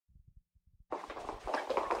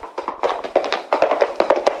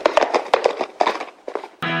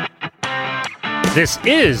This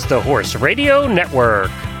is the Horse Radio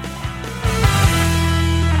Network.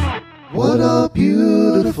 What a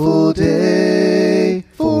beautiful day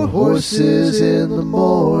for horses in the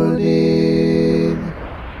morning.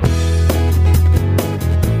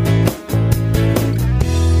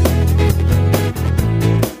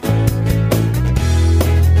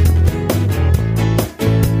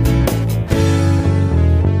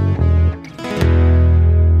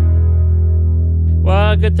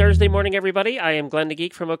 Well, good Thursday morning, everybody. I am Glenn the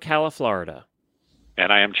Geek from Ocala, Florida.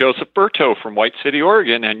 And I am Joseph Berto from White City,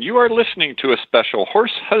 Oregon, and you are listening to a special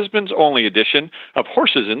Horse Husbands Only edition of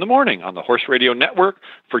Horses in the Morning on the Horse Radio Network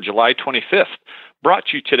for July 25th. Brought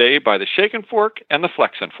to you today by the Shaken Fork and the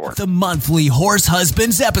Flexen Fork. The monthly Horse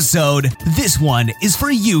Husbands episode. This one is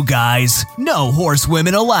for you guys. No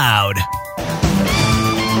horsewomen allowed.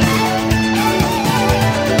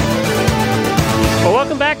 Well,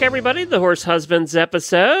 welcome back, everybody, to the Horse Husbands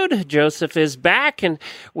episode. Joseph is back, and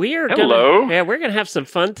we are Hello. we're gonna have some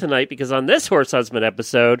fun tonight because on this Horse Husband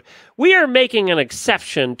episode, we are making an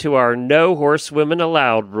exception to our no horsewomen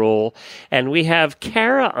allowed rule, and we have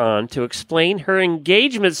Kara on to explain her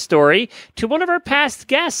engagement story to one of our past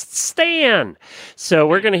guests, Stan. So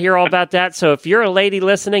we're going to hear all about that. So if you're a lady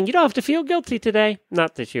listening, you don't have to feel guilty today.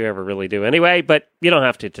 Not that you ever really do anyway, but you don't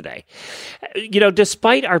have to today.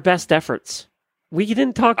 Despite our best efforts, we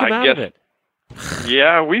didn't talk about it.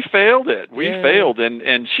 Yeah, we failed it. We failed,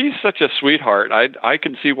 and she's such a sweetheart. I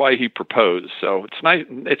can see why he proposed. So it's nice.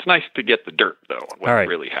 It's nice to get the dirt though on what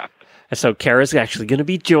really happened. So Kara's actually going to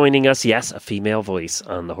be joining us. Yes, a female voice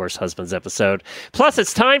on the Horse Husbands episode. Plus,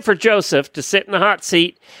 it's time for Joseph to sit in the hot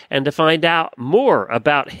seat and to find out more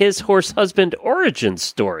about his horse husband origin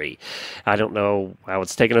story. I don't know how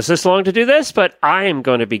it's taken us this long to do this, but I am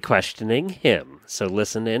going to be questioning him. So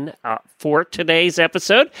listen in for today's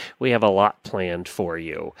episode. We have a lot planned for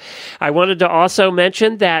you. I wanted to also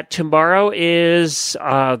mention that tomorrow is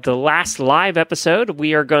the last live episode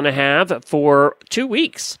we are going to have for 2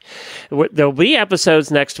 weeks. There'll be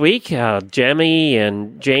episodes next week. Jemmy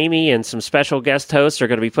and Jamie and some special guest hosts are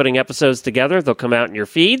going to be putting episodes together. They'll come out in your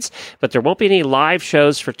feeds, but there won't be any live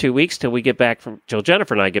shows for 2 weeks till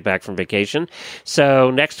Jennifer and I get back from vacation.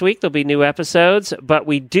 So next week there'll be new episodes, but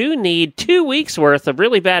we do need 2 weeks worth of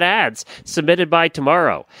really bad ads submitted by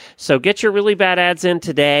tomorrow. So get your really bad ads in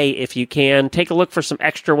today if you can. Take a look for some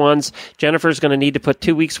extra ones. Jennifer's going to need to put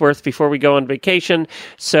 2 weeks worth before we go on vacation.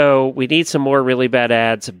 So we need some more really bad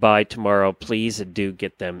ads by tomorrow. Please do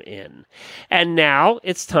get them in. And now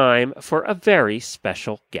it's time for a very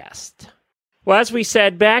special guest. Well, as we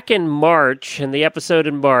said back in March, in the episode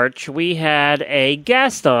in March, we had a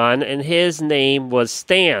guest on, and his name was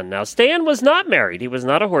Stan. Now, Stan was not married. He was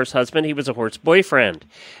not a horse husband. He was a horse boyfriend.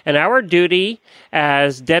 And our duty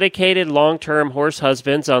as dedicated long-term horse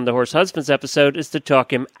husbands on the Horse Husbands episode is to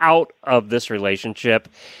talk him out of this relationship,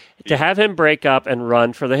 to have him break up and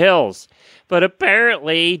run for the hills. But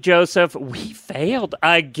apparently, Joseph, we failed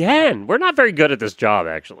again. We're not very good at this job,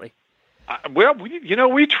 actually.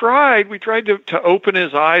 We tried. We tried to open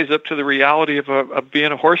his eyes up to the reality of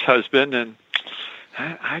being a horse husband, and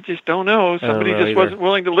I just don't know. Somebody just wasn't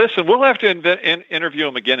willing to listen. We'll have to interview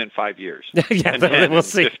him again in 5 years. We'll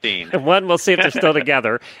see. 15. One, we'll see if they're still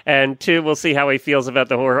together, and two, we'll see how he feels about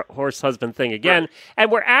the horse husband thing again. Right. And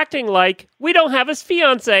we're acting like we don't have his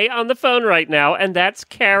fiance on the phone right now, and that's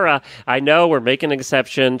Kara. I know we're making an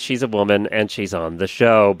exception. She's a woman, and she's on the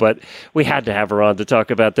show, but we had to have her on to talk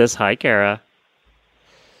about this. Hi, Kara.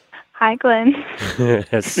 Hi, Glenn.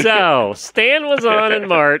 So, Stan was on in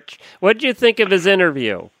March. What did you think of his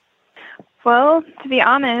interview? Well, to be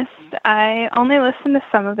honest, I only listened to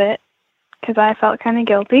some of it because I felt kind of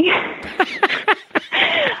guilty.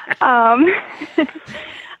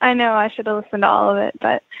 I know I should have listened to all of it,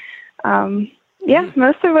 but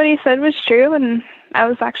most of what he said was true, and I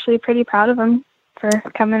was actually pretty proud of him for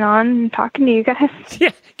coming on and talking to you guys. Yeah,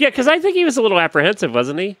 because I think he was a little apprehensive,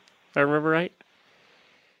 wasn't he? If I remember right.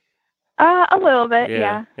 A little bit,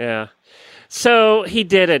 yeah. Yeah. So he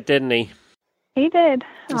did it, didn't he? He did.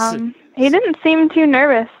 He didn't seem too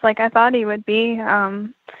nervous like I thought he would be.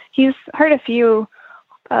 He's heard a few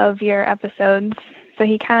of your episodes, so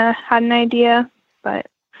he kind of had an idea, but...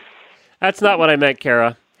 That's not what I meant,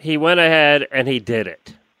 Kara. He went ahead and he did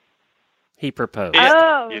it. He proposed.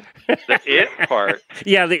 The it part.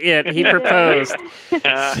 Yeah, the it. He proposed.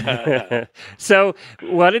 So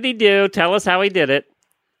what did he do? Tell us how he did it.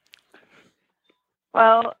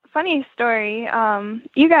 Well, funny story.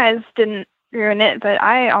 You guys didn't ruin it, but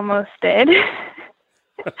I almost did.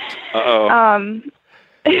 Uh-oh.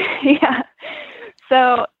 Yeah.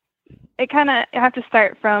 So I have to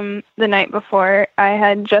start from the night before. I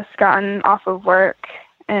had just gotten off of work,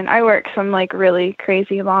 and I work some like really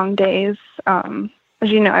crazy long days. As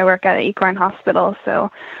you know, I work at an equine hospital,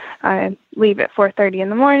 so I leave at 4:30 in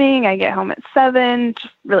the morning. I get home at 7,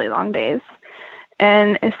 just really long days.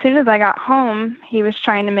 And as soon as I got home, he was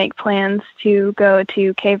trying to make plans to go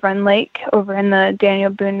to Cave Run Lake over in the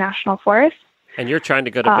Daniel Boone National Forest. And you're trying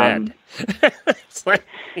to go to bed. It's like,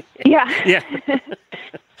 yeah. Yeah.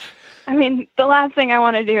 I mean, the last thing I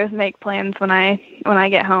want to do is make plans when I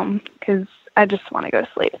get home, because I just want to go to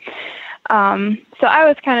sleep. So I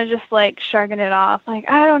was kind of just like shrugging it off, like,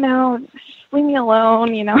 I don't know, just leave me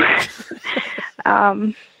alone, you know. So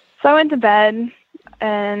I went to bed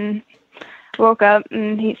and woke up,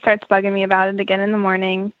 and he starts bugging me about it again in the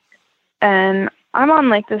morning. And I'm on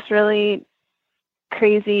like this really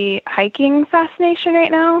crazy hiking fascination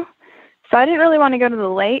right now. So I didn't really want to go to the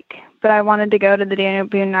lake, but I wanted to go to the Daniel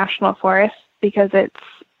Boone National Forest because it's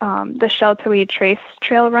the Shelterweed Trace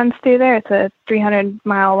Trail runs through there. It's a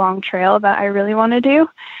 300-mile long trail that I really want to do.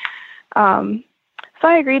 So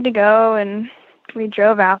I agreed to go, and we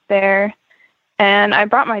drove out there, and I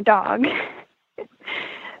brought my dog.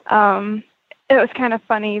 It was kind of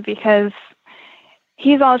funny because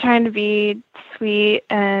he's all trying to be sweet,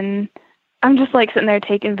 and I'm just like sitting there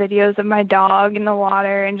taking videos of my dog in the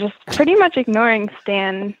water and just pretty much ignoring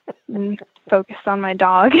Stan and focused on my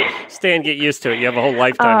dog. Stan, get used to it. You have a whole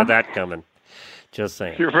lifetime of that coming. Just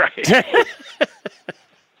saying. You're right.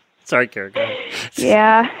 Sorry, Kara.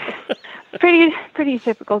 Yeah. Pretty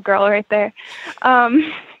typical girl right there.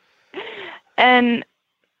 And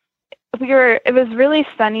it was really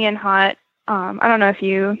sunny and hot. I don't know if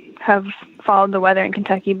you have followed the weather in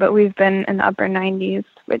Kentucky, but we've been in the upper 90s,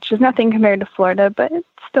 which is nothing compared to Florida, but it's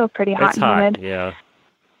still pretty hot and humid. Yeah.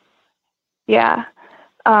 Yeah.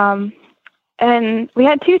 And we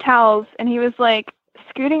had 2 towels, and he was like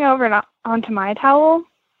scooting over and onto my towel,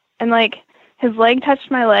 and like his leg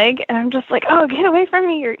touched my leg, and I'm just like, oh, get away from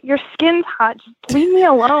me. Your skin's hot. Just leave me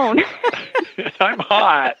alone. I'm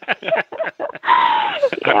hot. I'm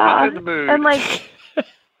not in the mood. And like,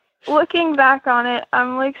 looking back on it,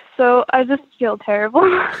 I'm like, I just feel terrible.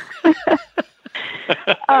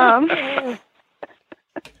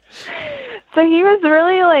 So he was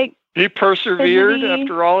really like, he persevered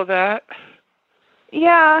after all of that?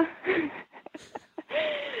 Yeah.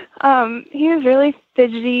 He was really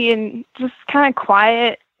fidgety and just kind of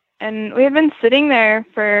quiet. And we had been sitting there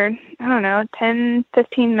for, I don't know, 10,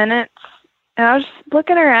 15 minutes. And I was just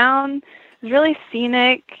looking around. It was really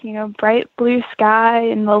scenic, you know, bright blue sky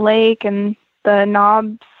and the lake and the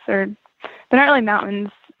knobs, or they're not really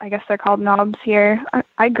mountains. I guess they're called knobs here.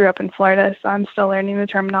 I grew up in Florida, so I'm still learning the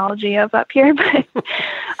terminology of up here. But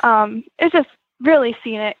it's just really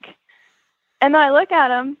scenic. And then I look at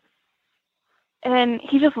him, and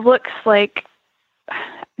he just looks like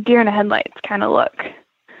deer in the headlights kind of look.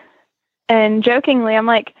 And jokingly, I'm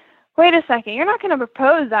like, wait a second, you're not going to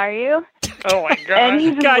propose, are you? Oh, my God. And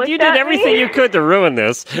he just God, looked you did at everything me. you could to ruin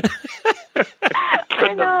this.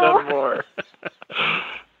 Couldn't have done more.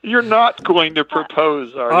 You're not going to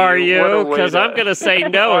propose, are you? Are you? Because I'm going to say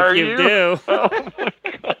no if you do. Oh, my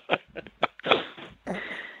God.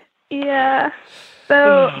 Yeah.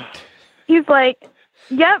 So he's like,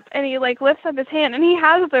 yep. And he like lifts up his hand, and he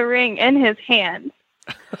has the ring in his hand.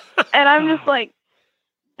 And I'm just like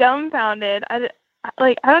dumbfounded. I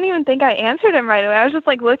don't even think I answered him right away. I was just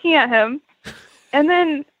like looking at him. And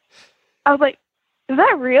then I was like, is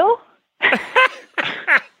that real?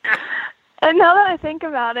 And now that I think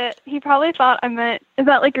about it, he probably thought I meant, is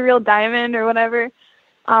that like a real diamond or whatever?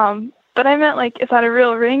 But I meant like, is that a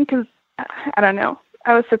real ring? Because I don't know.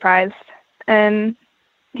 I was surprised. And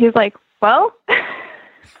he was like, well. So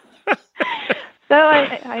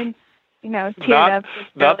I teared up.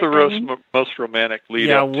 Not the most romantic lead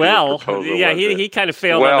up to a proposal. Yeah, he kind of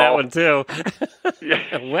failed on that one too.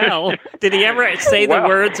 Well, did he ever say the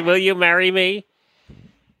words, will you marry me?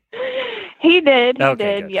 He did. He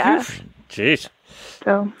Okay, did, good. yeah. Jeez.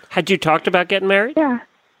 So had you talked about getting married? Yeah.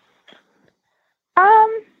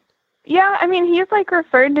 Yeah, I mean, he's like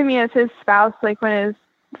referred to me as his spouse, like when his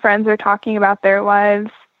friends are talking about their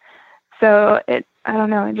wives. So I don't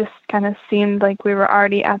know, it just kind of seemed like we were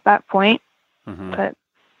already at that point. Mm-hmm. But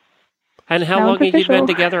and how long have you been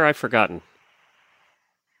together? I've forgotten.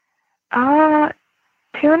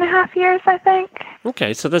 2.5 years, I think.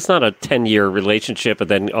 Okay, so that's not a 10-year relationship, and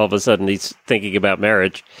then all of a sudden he's thinking about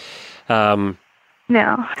marriage. No.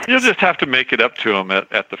 You'll just have to make it up to him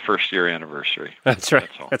at the first-year anniversary. That's right.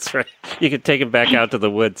 That's right. You can take him back out to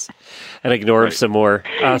the woods and ignore him some more.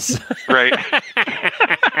 Right.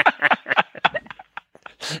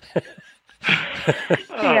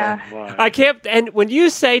 Yeah. My. I can't. And when you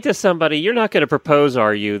say to somebody, "You're not going to propose,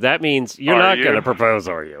 are you?" That means you're not going to propose,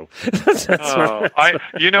 are you?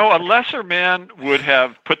 A lesser man would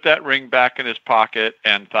have put that ring back in his pocket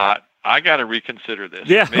and thought, I got to reconsider this.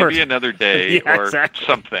 Yeah, maybe another day or exactly.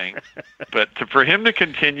 something. But for him to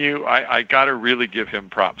continue, I got to really give him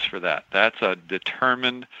props for that. That's a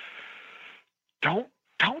determined. Don't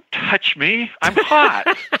touch me. I'm hot.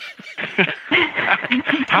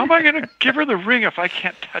 How am I going to give her the ring if I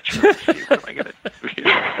can't touch her? What am I going to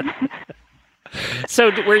do?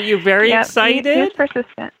 So were you very excited? He was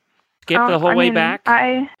persistent. Skip the whole way back?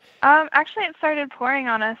 Actually, it started pouring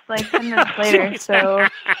on us like 10 minutes later, so...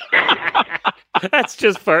 That's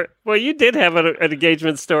just well, you did have an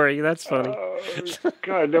engagement story. That's funny. Oh,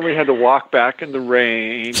 God, then we had to walk back in the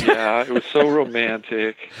rain. Yeah, it was so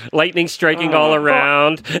romantic. Lightning striking all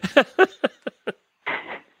around.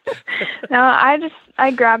 No,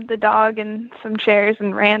 I grabbed the dog and some chairs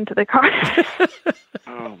and ran to the car.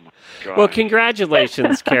 Oh, my God. Well,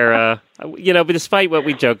 congratulations, Kara. But despite what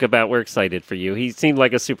we joke about, we're excited for you. He seemed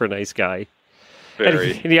like a super nice guy.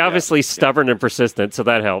 Very. And he obviously stubborn and persistent, so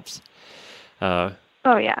that helps. Oh,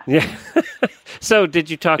 yeah. Yeah. So did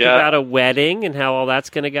you talk about a wedding and how all that's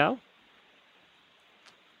going to go?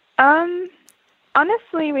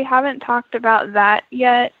 Honestly, we haven't talked about that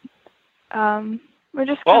yet. We're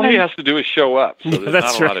just all he has to do is show up, so there's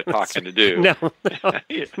that's not a lot of talking to do.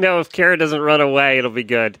 No, if Kara doesn't run away, it'll be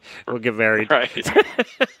good. We'll get married. Right.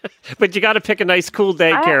 But you got to pick a nice cool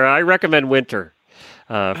day, Kara. I recommend winter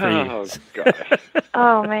for you. Oh, God.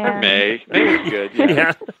 Oh, man. May is good,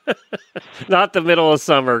 yeah. Not the middle of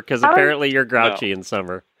summer, because apparently you're grouchy in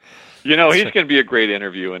summer. He's going to be a great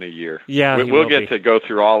interview in a year. Yeah, we'll get to go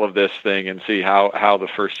through all of this thing and see how the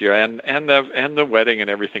first year and the wedding and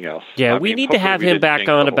everything else. Yeah, we need to have him back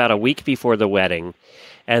on about a week before the wedding,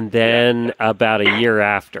 and then about a year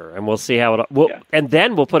after, and we'll see how it. And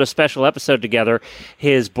then we'll put a special episode together,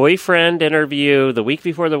 his boyfriend interview the week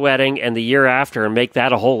before the wedding and the year after, and make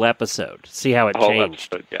that a whole episode. See how it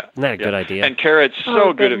changed. Episode, yeah. Isn't that a good idea? And Kara, it's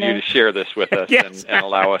so good of you to share this with us Yes. and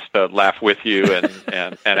allow us to laugh with you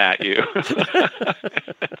and at you.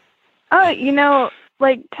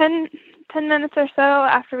 Like 10 minutes or so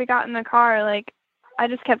after we got in the car, like I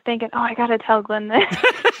just kept thinking, I got to tell Glenn this.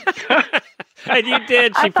 And you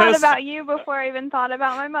did. I thought about you before I even thought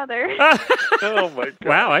about my mother. Oh, my God.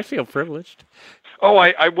 Wow, I feel privileged. Oh,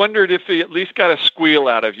 I wondered if he at least got a squeal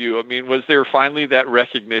out of you. I mean, was there finally that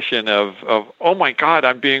recognition of oh my God,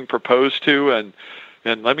 I'm being proposed to,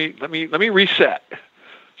 and let me reset,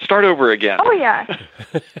 start over again. Oh yeah.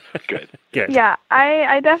 Good. Yeah,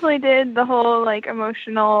 I definitely did the whole like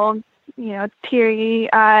emotional,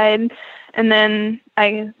 teary-eyed, and then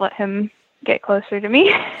I let him get closer to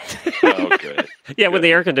me. Oh, good. Yeah, when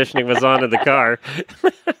the air conditioning was on in the car.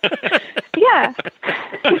 Yeah.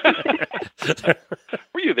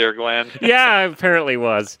 Were you there, Glenn? Yeah, I apparently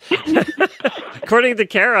was. According to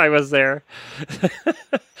Kara, I was there.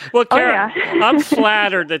 Well, Kara, I'm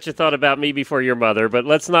flattered that you thought about me before your mother, but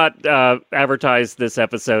let's not advertise this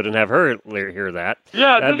episode and have her hear that.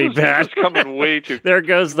 Yeah, that'd be bad. This is coming way too. There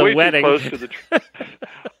goes the wedding. Too close to the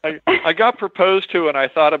I got proposed to, and I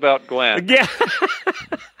thought about Glenn. Yeah.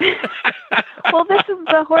 Well, this is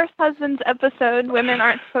the Horse Husbands episode. Women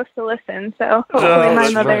aren't supposed to listen, so hopefully my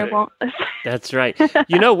mother won't listen. That's right.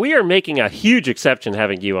 We are making a huge exception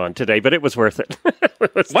having you on today, but it was worth it.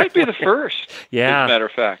 Might be the first. Yeah. As a matter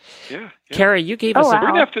of fact. Yeah. Kara, you gave us wow. We're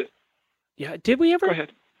gonna have to. Yeah, did we ever? Go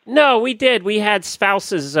ahead. No, we did. We had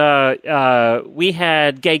spouses. We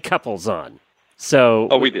had gay couples on. So.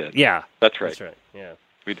 Oh, we did. Yeah, that's right. That's right. Yeah,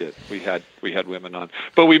 we did. We had women on,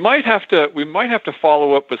 but we might have to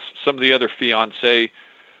follow up with some of the other fiancé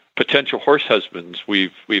potential horse husbands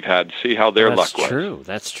we've had. See how their luck was.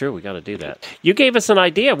 That's true. We got to do that. You gave us an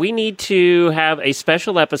idea. We need to have a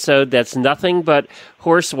special episode that's nothing but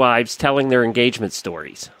horse wives telling their engagement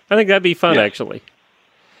stories. I think that'd be fun, actually.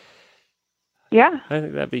 Yeah. I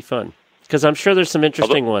think that'd be fun. Because I'm sure there's some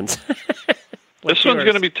interesting ones. This one's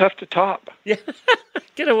going to be tough to top. Yeah.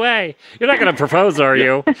 Get away. You're not going to propose, are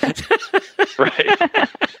you? Right.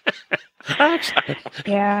 Actually,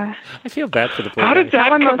 yeah. I feel bad for the poor How guy. did that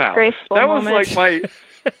come out? That was moment. like my...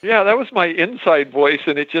 Yeah, that was my inside voice,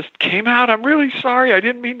 and it just came out. I'm really sorry. I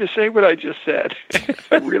didn't mean to say what I just said.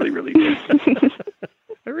 I really, really did.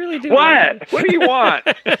 I really do. What? What do you want?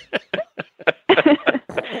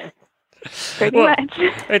 Pretty much.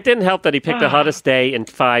 It didn't help that he picked the hottest day in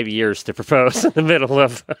 5 years to propose in the middle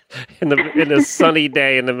of, in a sunny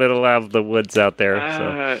day in the middle of the woods out there.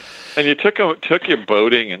 So. And you took you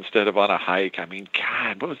boating instead of on a hike. I mean,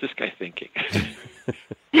 God, what was this guy thinking?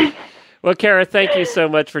 Well, Kara, thank you so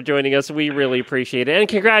much for joining us. We really appreciate it. And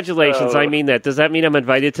congratulations. I mean that. Does that mean I'm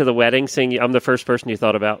invited to the wedding? Seeing I'm the first person you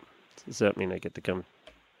thought about? Does that mean I get to come?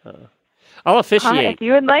 I'll officiate. If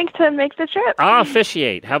you would like to make the trip. I'll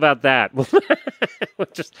officiate. How about that?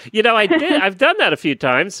 I've done that a few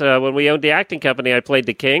times. When we owned the acting company, I played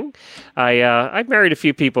the king. I married a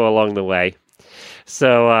few people along the way.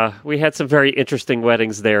 So we had some very interesting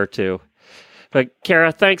weddings there, too. But,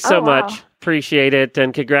 Kara, thanks so much. Appreciate it,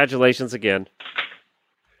 and congratulations again.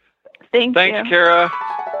 Thanks, Kara.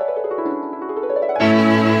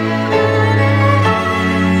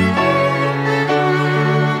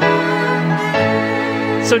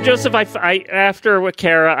 So, Joseph, after with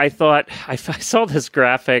Kara, I thought, I saw this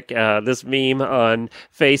graphic, this meme on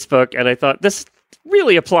Facebook, and I thought, this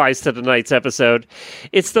really applies to tonight's episode.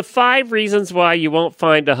 It's the 5 reasons why you won't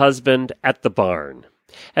find a husband at the barn.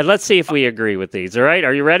 And let's see if we agree with these, all right?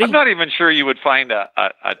 Are you ready? I'm not even sure you would find a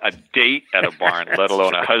date at a barn, let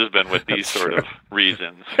alone a husband with these sort of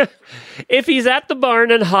reasons. If he's at the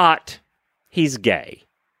barn and hot, he's gay.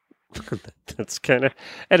 That's kind of,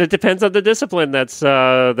 and it depends on the discipline. That's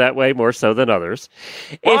that way more so than others.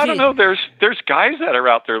 Well, I don't know. There's guys that are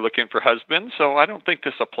out there looking for husbands, so I don't think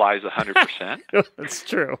this applies 100%. That's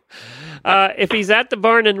true. If he's at the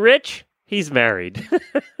barn and rich, he's married.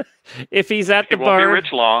 If he's at the barn, he won't be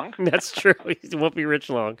rich long. That's true. He won't be rich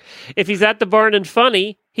long. If he's at the barn and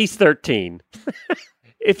funny, he's 13.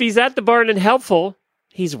 If he's at the barn and helpful,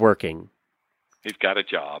 he's working. He's got a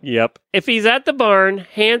job. Yep. If he's at the barn,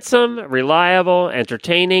 handsome, reliable,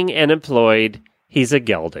 entertaining, and employed, he's a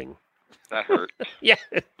gelding. That hurt. Yeah,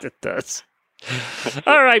 it does.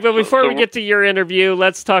 All right, but before we get to your interview,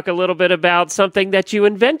 let's talk a little bit about something that you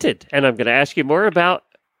invented. And I'm going to ask you more about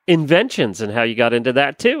inventions and how you got into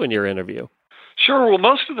that, too, in your interview. Sure. Well,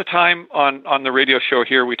 most of the time on the radio show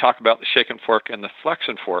here, we talk about the shake and fork and the flex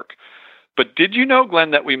and fork. But did you know, Glenn,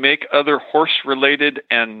 that we make other horse-related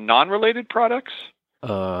and non-related products?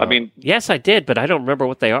 Yes, I did, but I don't remember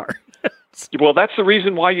what they are. Well, that's the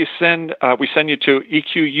reason why we send you to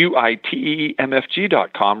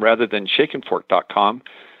EQUITEMFG.com rather than shakeandfork.com,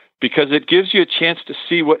 because it gives you a chance to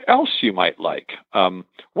see what else you might like.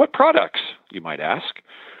 What products, you might ask?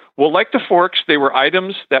 Well, like the forks, they were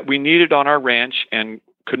items that we needed on our ranch and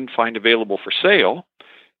couldn't find available for sale.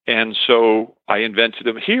 And so I invented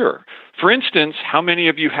them here. For instance, how many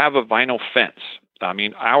of you have a vinyl fence? I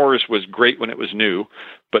mean, ours was great when it was new,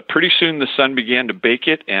 but pretty soon the sun began to bake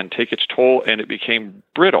it and take its toll, and it became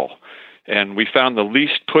brittle. And we found the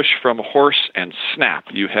least push from a horse and snap.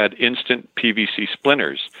 You had instant PVC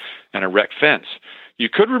splinters and a wrecked fence. You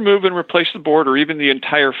could remove and replace the board or even the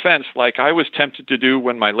entire fence, like I was tempted to do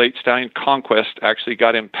when my late stallion Conquest actually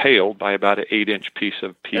got impaled by about an 8-inch piece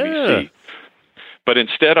of PVC. But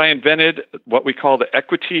instead, I invented what we call the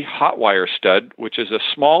Equity hot wire stud, which is a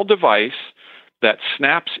small device that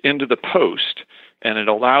snaps into the post, and it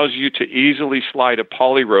allows you to easily slide a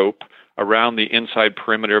poly rope around the inside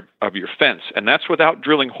perimeter of your fence. And that's without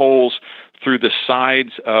drilling holes through the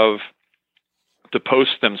sides of the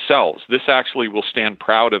posts themselves. This actually will stand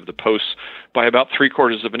proud of the posts by about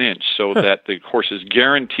 3/4 of an inch, so that the horse is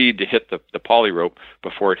guaranteed to hit the poly rope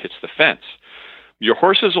before it hits the fence. Your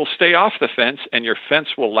horses will stay off the fence, and your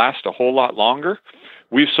fence will last a whole lot longer.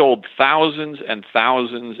 We've sold thousands and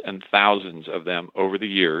thousands and thousands of them over the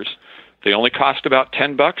years. They only cost about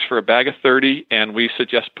 $10 for a bag of 30, and we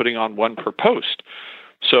suggest putting on 1 per post.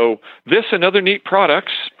 So this and other neat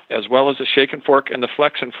products, as well as the shake and fork and the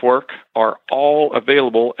flex and fork, are all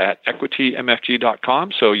available at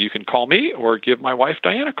equitymfg.com. So you can call me or give my wife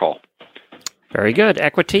Diana a call. Very good.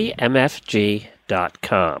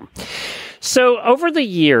 equitymfg.com. So over the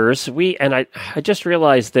years, I just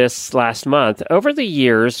realized this last month, over the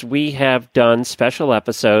years, we have done special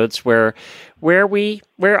episodes where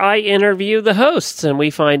I interview the hosts, and we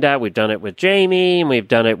find out. We've done it with Jamie, and we've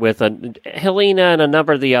done it with Helena and a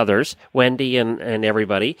number of the others, Wendy and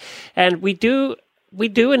everybody. And we do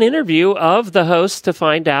an interview of the hosts to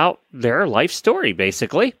find out their life story,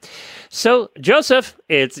 basically. So, Joseph,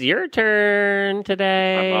 it's your turn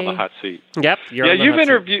today. I'm on the hot seat. Yep, you're on the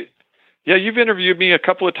hot seat. Yeah, you've interviewed me a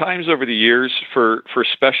couple of times over the years for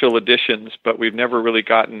special editions, but we've never really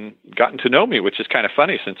gotten to know me, which is kind of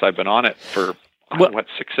funny since I've been on it for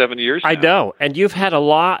 6-7 years now. I know, and you've had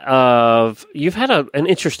an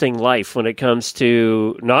interesting life when it comes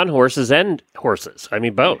to non-horses and horses. I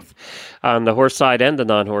mean, both on the horse side and the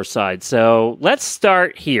non-horse side. So let's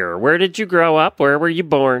start here. Where did you grow up? Where were you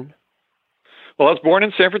born? Well, I was born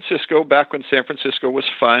in San Francisco back when San Francisco was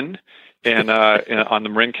fun. And on the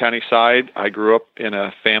Marin County side, I grew up in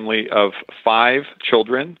a family of 5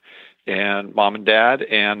 children, and Mom and Dad.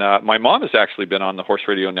 And my mom has actually been on the Horse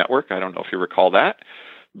Radio Network. I don't know if you recall that,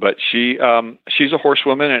 but she's a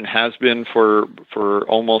horsewoman and has been for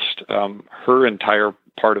almost her entire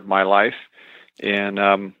part of my life. And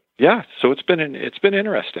so it's been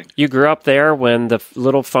interesting. You grew up there when the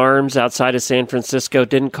little farms outside of San Francisco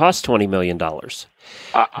didn't cost $20 million.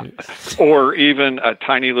 Or even a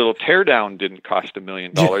tiny little teardown didn't cost $1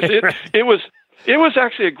 million. It was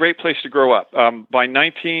actually a great place to grow up. By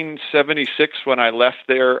 1976, when I left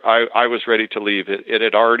there, I was ready to leave. It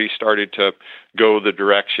had already started to go the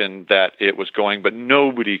direction that it was going, but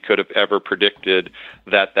nobody could have ever predicted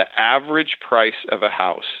that the average price of a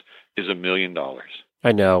house is $1 million.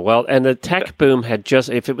 I know. Well, and the tech boom had just,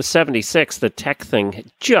 if it was 76, the tech thing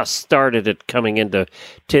had just started coming into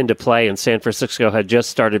play, and San Francisco had just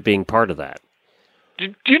started being part of that.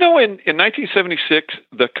 Do you know in 1976,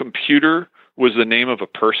 the computer was the name of a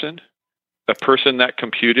person that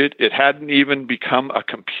computed? It hadn't even become a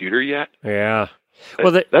computer yet. Yeah.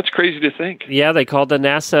 Well, that's crazy to think. Yeah, they called the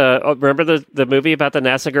NASA. Oh, remember the movie about the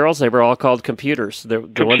NASA girls? They were all called computers. The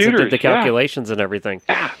ones that did the calculations and everything.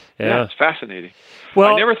 Yeah, it's fascinating.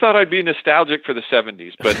 Well, I never thought I'd be nostalgic for the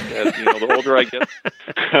 70s, but as, the older I get,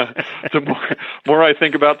 the more I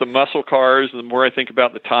think about the muscle cars, the more I think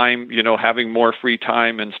about the time, having more free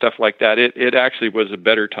time and stuff like that. It actually was a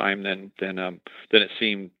better time than it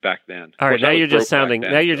seemed back then. All right, now you're just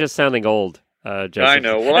sounding old. Joseph. I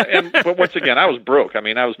know. Well, but once again, I was broke. I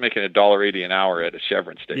mean, I was making $1.80 an hour at a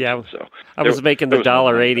Chevron station. Yeah, so I was making the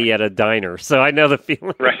 $1.80 at a diner, so I know the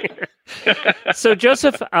feeling. Right. So,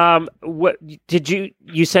 Joseph, what did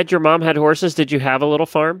you said your mom had horses? Did you have a little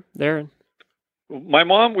farm there? My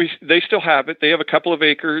mom, they still have it. They have a couple of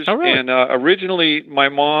acres. Oh, really? And originally, my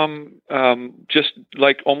mom, just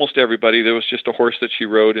like almost everybody, there was just a horse that she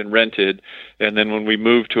rode and rented. And then when we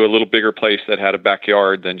moved to a little bigger place that had a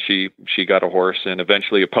backyard, then she got a horse and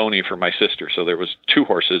eventually a pony for my sister. So there was 2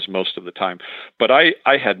 horses most of the time. But I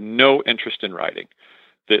had no interest in riding.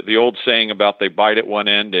 The old saying about they bite at one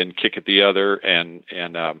end and kick at the other, and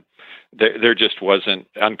there just wasn't,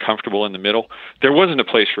 uncomfortable in the middle. There wasn't a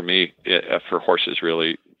place for me for horses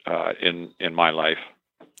really in my life.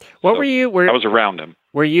 What were you? I was around them.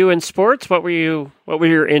 Were you in sports? What were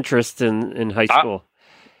your interests in high school?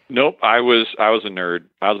 Nope, I was a nerd.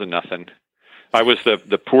 I was a nothing. I was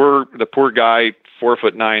the poor guy,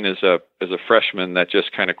 4'9" as a freshman that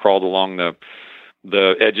just kind of crawled along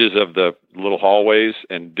the edges of the little hallways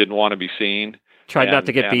and didn't want to be seen. Tried not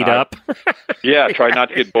to get beat up. Tried not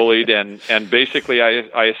to get bullied, and basically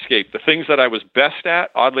I escaped. The things that I was best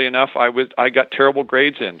at, oddly enough, I got terrible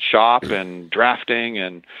grades in shop and drafting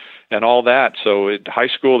and all that. So at high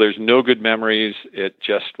school, there's no good memories. It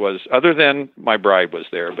just was, other than my bride was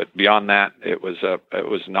there, but beyond that, it was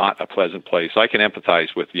not a pleasant place. I can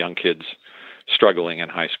empathize with young kids struggling in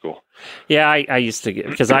high school. Yeah, I used to,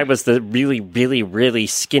 because I was the really, really, really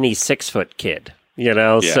skinny 6-foot kid.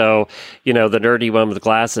 So, the nerdy one with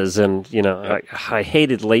glasses. And, I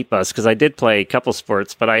hated late bus because I did play a couple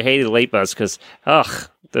sports, but I hated late bus because,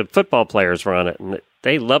 the football players were on it and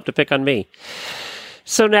they loved to pick on me.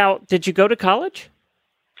 So now, did you go to college?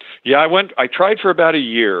 Yeah, I tried for about a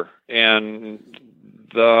year, and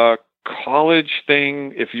the college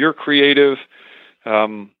thing, if you're creative,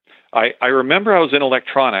 I remember I was in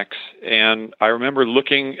electronics, and I remember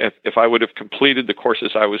looking at if I would have completed the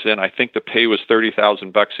courses I was in. I think the pay was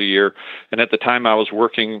 $30,000 a year, and at the time I was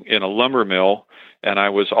working in a lumber mill, and I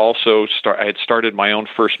was also I had started my own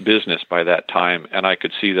first business by that time, and I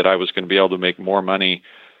could see that I was going to be able to make more money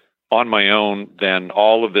on my own than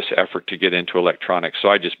all of this effort to get into electronics. So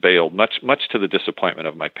I just bailed, much to the disappointment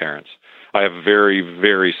of my parents. I have very,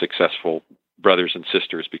 very successful brothers and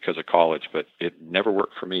sisters because of college, but it never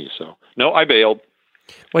worked for me. So no, I bailed.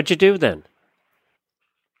 What'd you do then?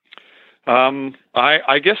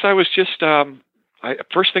 I guess I was just,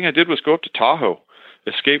 first thing I did was go up to Tahoe,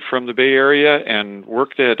 escape from the Bay Area, and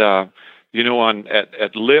worked at,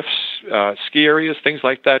 at lifts, ski areas, things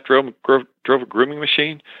like that, drove a grooming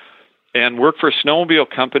machine and worked for a snowmobile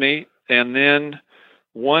company. And then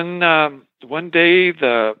one day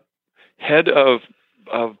the head of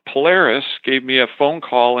Polaris gave me a phone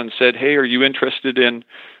call and said, "Hey, are you interested in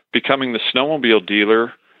becoming the snowmobile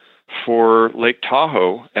dealer for Lake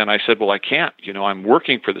Tahoe?" And I said, "Well, I can't. I'm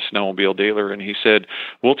working for the snowmobile dealer." And he said,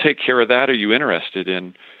 "We'll take care of that. Are you interested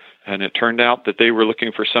in?" And it turned out that they were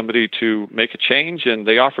looking for somebody to make a change, and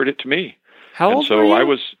they offered it to me. How old were you? I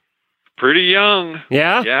was pretty young.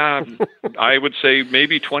 Yeah? Yeah. I would say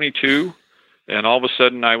maybe 22. And all of a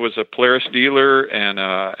sudden, I was a Polaris dealer and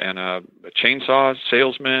a chainsaw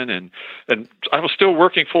salesman, and I was still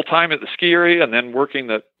working full time at the ski area, and then working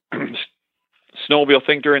the snowmobile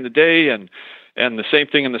thing during the day, and the same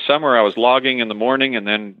thing in the summer. I was logging in the morning and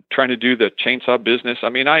then trying to do the chainsaw business. I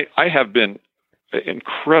mean, I have been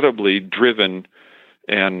incredibly driven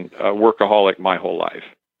and a workaholic my whole life.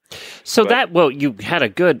 So you had a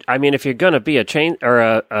good, I mean, if you're going to be a chain or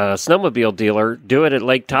a snowmobile dealer, do it at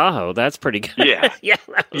Lake Tahoe. That's pretty good. Yeah.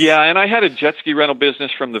 Yeah. And I had a jet ski rental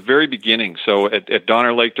business from the very beginning. So at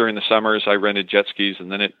Donner Lake during the summers, I rented jet skis,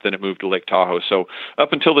 and then it moved to Lake Tahoe. So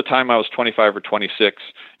up until the time I was 25 or 26,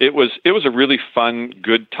 it was a really fun,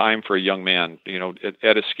 good time for a young man,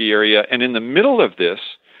 at a ski area. And in the middle of this,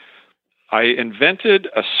 I invented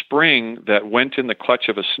a spring that went in the clutch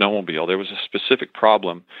of a snowmobile. There was a specific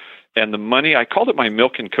problem. And the money, I called it my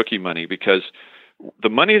milk and cookie money, because the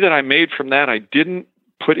money that I made from that, I didn't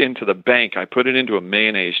put into the bank. I put it into a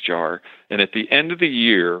mayonnaise jar. And at the end of the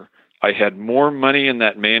year, I had more money in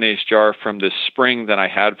that mayonnaise jar from this spring than I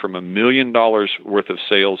had from $1 million worth of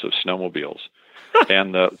sales of snowmobiles.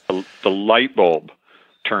 And the light bulb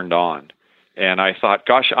turned on. And I thought,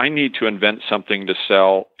 gosh, I need to invent something to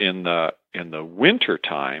sell in the winter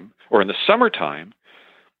time or in the summertime,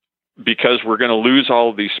 because we're going to lose all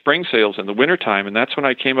of these spring sales in the wintertime. And that's when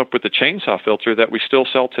I came up with the chainsaw filter that we still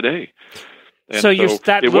sell today. And so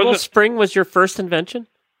that little spring was your first invention?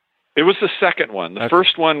 It was the second one. The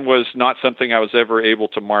first one was not something I was ever able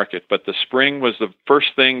to market, but the spring was the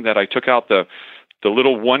first thing that I took out the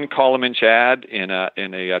little 1-column-inch ad in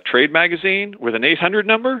a trade magazine with an 800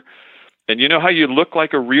 number. And you know how you look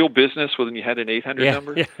like a real business when you had an 800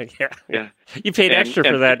 number? Yeah. You paid extra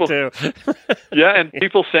for that too. Yeah, and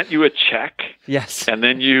people sent you a check. Yes. And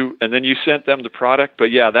then you sent them the product.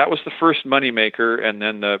 But yeah, that was the first moneymaker, and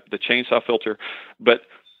then the chainsaw filter. But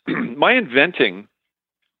my inventing,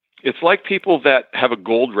 it's like people that have a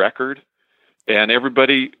gold record, and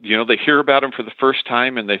everybody, they hear about them for the first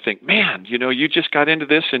time, and they think, man, you just got into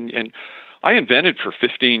this, and I invented for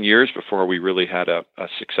 15 years before we really had a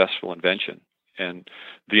successful invention. And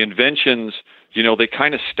the inventions, they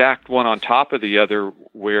kind of stacked one on top of the other,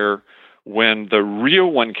 where when the real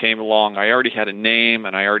one came along, I already had a name,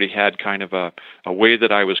 and I already had kind of a way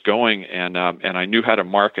that I was going, and I knew how to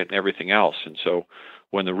market and everything else. And so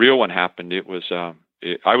when the real one happened, it was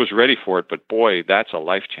I was ready for it, but boy, that's a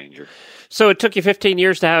life changer. So it took you 15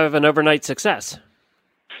 years to have an overnight success.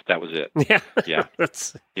 That was it. Yeah.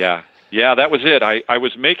 Yeah, that was it. I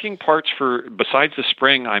was making parts besides the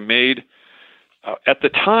spring, I made, at the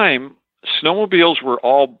time, snowmobiles were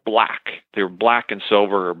all black. They were black and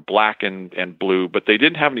silver, or black and blue, but they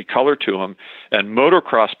didn't have any color to them. And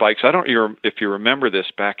motocross bikes, I don't know if you remember this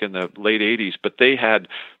back in the late 80s, but they had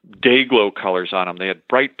day glow colors on them. They had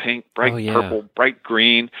bright pink, bright purple, bright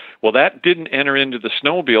green. Well, that didn't enter into the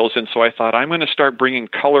snowmobiles, and so I thought, I'm going to start bringing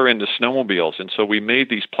color into snowmobiles. And so we made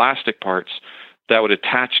these plastic parts that would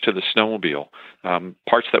attach to the snowmobile,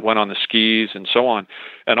 parts that went on the skis and so on.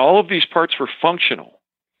 And all of these parts were functional.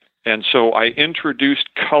 And so I introduced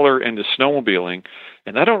color into snowmobiling,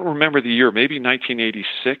 and I don't remember the year, maybe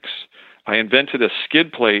 1986. I invented a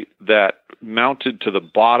skid plate that mounted to the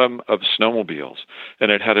bottom of snowmobiles,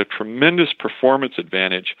 and it had a tremendous performance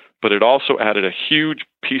advantage, but it also added a huge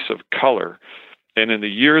piece of color. And in the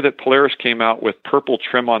year that Polaris came out with purple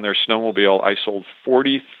trim on their snowmobile, I sold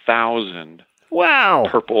 40,000 Wow.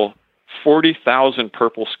 40,000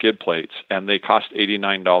 purple skid plates, and they cost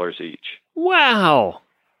 $89 each. Wow.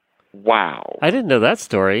 I didn't know that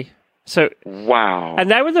story. So wow. And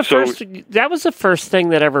that was the first thing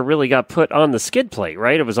that ever really got put on the skid plate,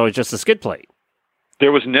 right? It was always just a skid plate.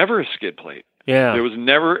 There was never a skid plate. Yeah. There was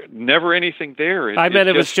never anything there.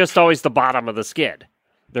 It was just always the bottom of the skid.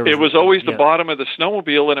 It was always the bottom of the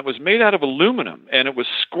snowmobile, and it was made out of aluminum, and it was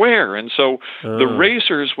square. And so the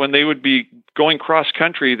racers, when they would be going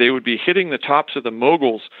cross-country, they would be hitting the tops of the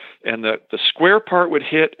moguls, and the square part would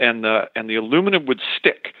hit, and the aluminum would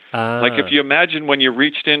stick. Like if you imagine when you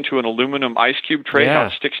reached into an aluminum ice cube tray, how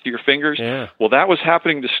it sticks to your fingers. Yeah. Well, that was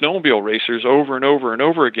happening to snowmobile racers over and over and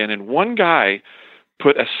over again. And one guy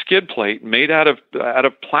put a skid plate made out of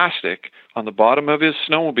plastic on the bottom of his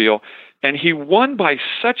snowmobile, and he won by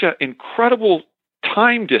such an incredible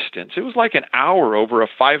time distance. It was like an hour over a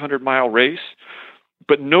 500-mile race,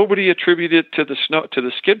 but nobody attributed it to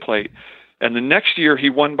the skid plate. And the next year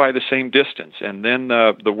he won by the same distance. And then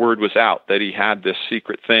the word was out that he had this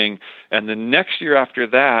secret thing. And the next year after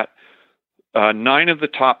that, 9 of the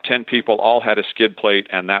top 10 people all had a skid plate,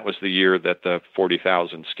 and that was the year that the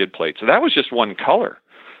 40,000 skid plates. So that was just one color.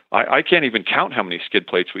 I can't even count how many skid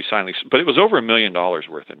plates we finally, but it was over $1 million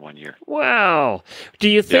worth in 1 year. Wow. Do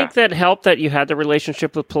you think that helped that you had the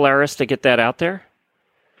relationship with Polaris to get that out there?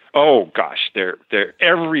 Oh gosh,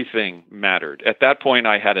 everything mattered. At that point,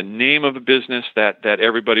 I had a name of a business that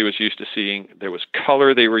everybody was used to seeing. There was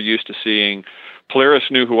color they were used to seeing.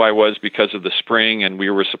 Polaris knew who I was because of the spring, and we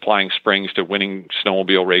were supplying springs to winning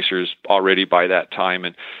snowmobile racers already by that time,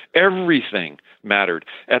 and everything mattered.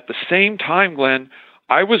 At the same time, Glenn,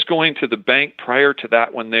 I was going to the bank prior to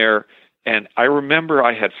that one there, and I remember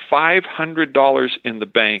I had $500 in the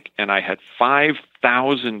bank, and I had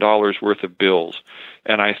 $5,000 worth of bills.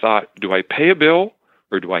 And I thought, do I pay a bill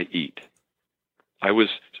or do I eat? I was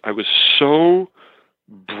so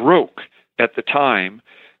broke at the time,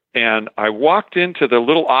 and I walked into the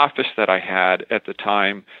little office that I had at the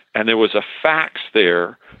time, and there was a fax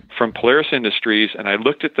there from Polaris Industries, and I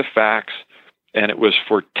looked at the fax, and it was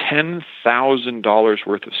for $10,000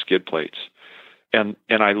 worth of skid plates. And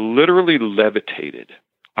I literally levitated.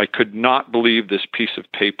 I could not believe this piece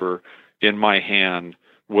of paper in my hand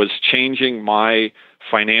was changing my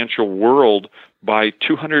financial world by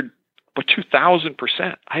 2,000%.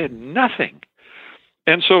 I had nothing.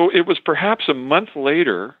 And so it was perhaps a month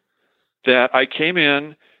later that I came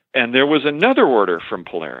in and there was another order from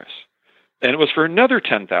Polaris. And it was for another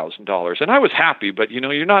 $10,000. And I was happy, but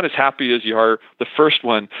you're not as happy as you are the first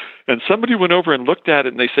one. And somebody went over and looked at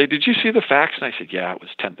it and they say, "Did you see the fax?" And I said, "Yeah, it was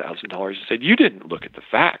 $10,000. I said, "You didn't look at the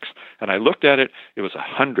fax." And I looked at it, it was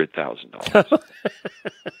 $100,000.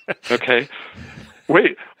 Okay.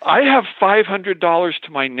 Wait, I have $500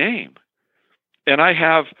 to my name, and I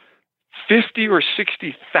have $50,000 or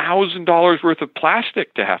 $60,000 worth of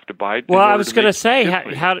plastic to have to buy. Well, I was going to say,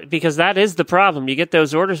 how because that is the problem. You get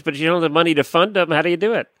those orders, but you don't have the money to fund them. How do you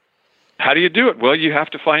do it? How do you do it? Well, you have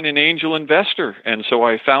to find an angel investor. And so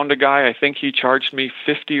I found a guy, I think he charged me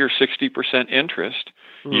 50 or 60% interest,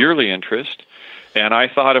 yearly interest. And I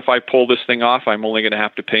thought if I pull this thing off, I'm only going to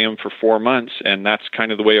have to pay him for 4 months. And that's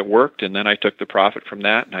kind of the way it worked. And then I took the profit from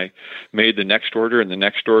that, and I made the next order and the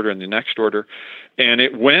next order and the next order. And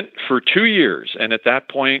it went for 2 years. And at that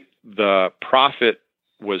point, the profit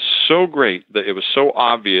was so great that it was so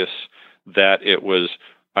obvious that it was,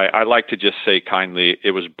 I like to just say kindly,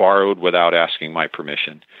 it was borrowed without asking my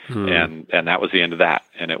permission. And that was the end of that.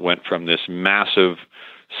 And it went from this massive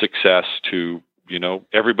success to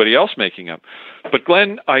everybody else making them. But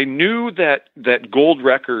Glenn, I knew that gold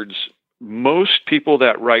records, most people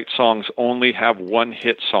that write songs only have one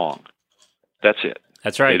hit song. That's it.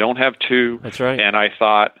 That's right. They don't have two. That's right. And I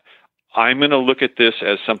thought, I'm going to look at this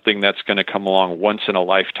as something that's going to come along once in a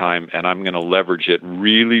lifetime, and I'm going to leverage it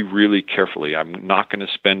really, really carefully. I'm not going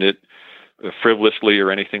to spend it frivolously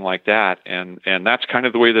or anything like that. And that's kind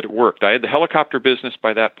of the way that it worked. I had the helicopter business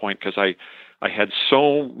by that point because I had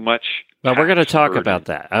so much. Well, we're going to talk about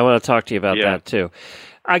that. I want to talk to you about that too.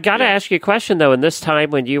 I got to ask you a question though. In this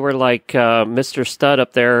time when you were like Mr. Stud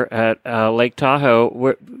up there at Lake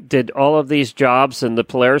Tahoe, did all of these jobs and the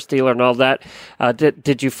Polaris dealer and all that?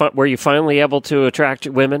 Were you finally able to attract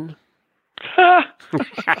women?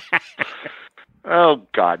 Oh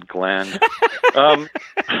God, Glenn.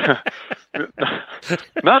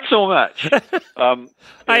 Not so much.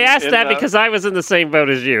 I asked that because I was in the same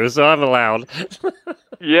boat as you, so I'm allowed.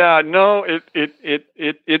 Yeah, no,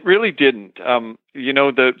 it really didn't.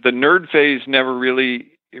 The nerd phase never really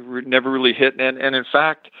hit, and in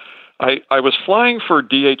fact, I was flying for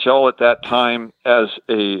DHL at that time as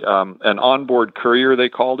an onboard courier, they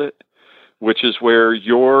called it, which is where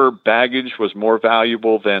your baggage was more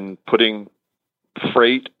valuable than putting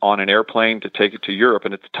freight on an airplane to take it to Europe.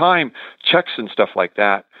 And at the time, checks and stuff like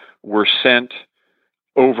that were sent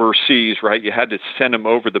overseas, right? You had to send them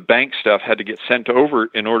over. The bank stuff had to get sent over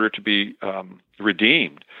in order to be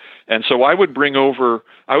redeemed. And so I would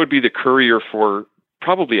be the courier for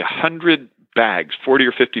probably 100 bags, 40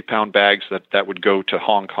 or 50 pound bags that would go to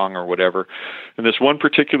Hong Kong or whatever. And this one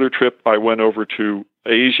particular trip, I went over to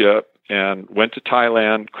Asia and went to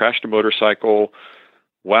Thailand, crashed a motorcycle,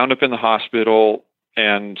 wound up in the hospital,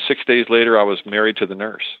 and 6 days later, I was married to the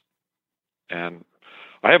nurse. And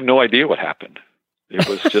I have no idea what happened. It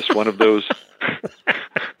was just one of those.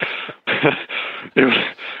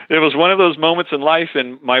 It was one of those moments in life,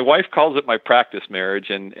 and my wife calls it my practice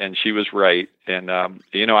marriage, and she was right. And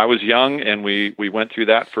I was young, and we went through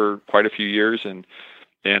that for quite a few years, and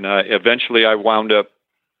eventually I wound up.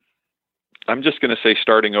 I'm just going to say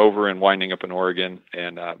starting over and winding up in Oregon,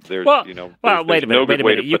 and there's wait a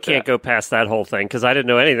minute. You can't go past that whole thing because I didn't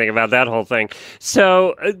know anything about that whole thing.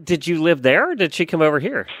 So, did you live there, or did she come over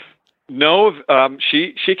here? No,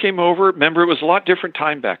 she came over. Remember, it was a lot different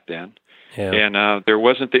time back then, and there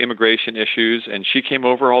wasn't the immigration issues. And she came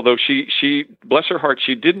over, although she bless her heart,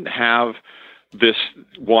 she didn't have this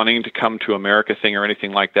wanting to come to America thing or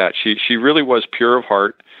anything like that. She really was pure of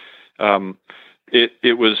heart.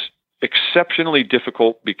 It was exceptionally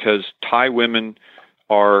difficult because Thai women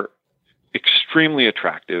are extremely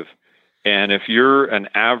attractive. And if you're an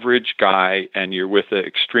average guy and you're with an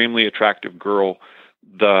extremely attractive girl,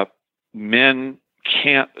 the men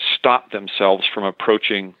can't stop themselves from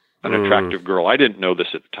approaching an attractive girl. I didn't know this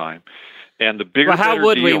at the time. And the bigger, how better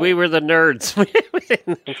would deal, we? We were the nerds.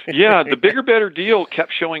 yeah, the bigger, better deal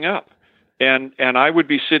kept showing up. And I would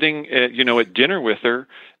be sitting at dinner with her,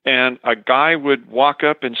 and a guy would walk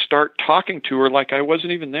up and start talking to her like I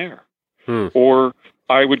wasn't even there. Or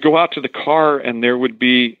I would go out to the car, and there would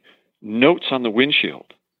be notes on the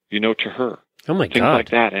windshield, to her. Oh my Things God. like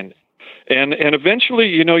that. And eventually,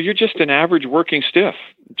 you're just an average working stiff,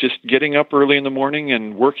 just getting up early in the morning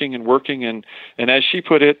and working. And as she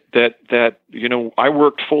put it, that I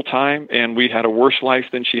worked full time and we had a worse life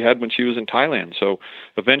than she had when she was in Thailand. So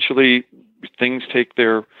eventually things take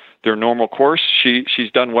their normal course.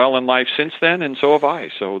 She's done well in life since then, and so have I.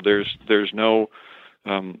 So there's no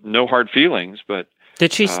hard feelings, but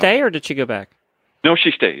did she stay or did she go back? No,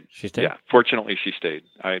 she stayed. She stayed? Yeah, fortunately she stayed.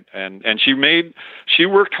 And she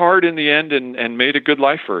worked hard in the end and made a good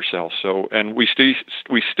life for herself. So, and we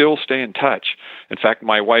still stay in touch. In fact,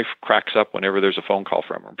 my wife cracks up whenever there's a phone call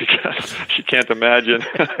from her because she can't imagine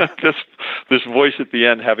this voice at the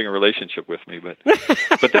end having a relationship with me. But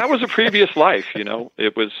that was a previous life,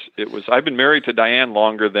 It was I've been married to Diane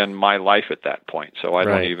longer than my life at that point. So I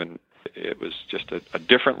don't even. It was just a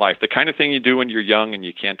different life, the kind of thing you do when you're young and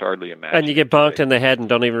you can't hardly imagine. And you get bonked in the head and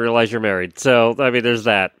don't even realize you're married. So, I mean, there's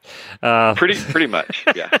that. Pretty much,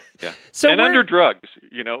 yeah. So under drugs,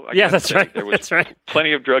 Yeah, that's right. There was that's right.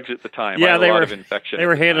 plenty of drugs at the time. Yeah, I had a lot of infection. They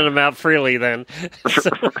were handing them out freely then.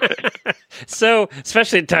 So,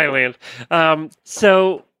 especially in Thailand.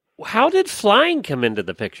 So, how did flying come into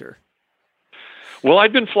the picture? Well,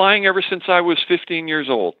 I'd been flying ever since I was 15 years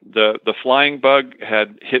old. The flying bug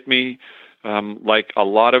had hit me like a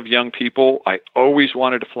lot of young people. I always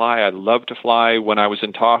wanted to fly. I loved to fly. When I was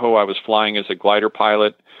in Tahoe, I was flying as a glider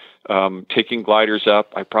pilot, taking gliders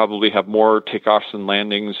up. I probably have more takeoffs and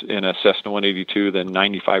landings in a Cessna 182 than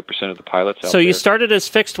 95% of the pilots out there. So you started as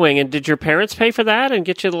fixed wing, and did your parents pay for that and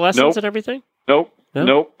get you the lessons and everything? Nope.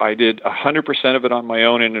 I did 100% of it on my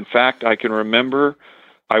own. And in fact, I can remember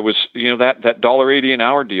I was, that $1.80 an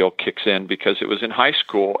hour deal kicks in because it was in high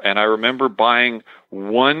school, and I remember buying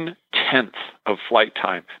 1/10 of flight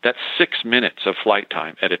time. That's 6 minutes of flight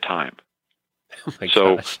time at a time. Oh my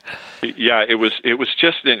gosh. Yeah, it was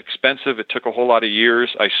just inexpensive. It took a whole lot of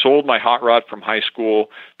years. I sold my hot rod from high school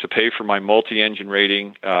to pay for my multi-engine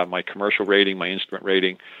rating, my commercial rating, my instrument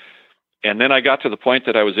rating. And then I got to the point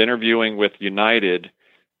that I was interviewing with United,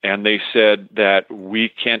 and they said that we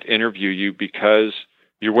can't interview you because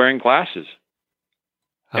you're wearing glasses.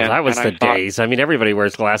 Oh, that was the days. I mean, everybody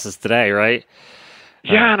wears glasses today, right?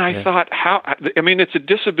 Yeah, and I thought, it's a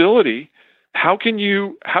disability. How can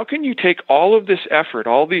you take all of this effort,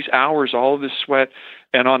 all these hours, all of this sweat,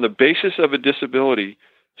 and on the basis of a disability,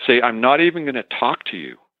 say, I'm not even going to talk to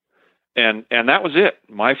you? And that was it.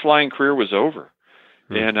 My flying career was over.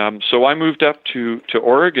 And so I moved up to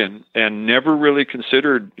Oregon and never really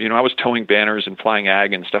considered, I was towing banners and flying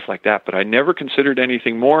ag and stuff like that, but I never considered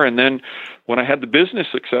anything more. And then when I had the business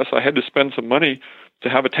success, I had to spend some money to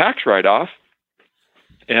have a tax write-off.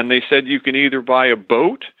 And they said you can either buy a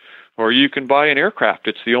boat or you can buy an aircraft.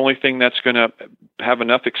 It's the only thing that's going to have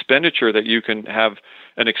enough expenditure that you can have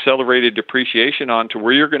an accelerated depreciation on to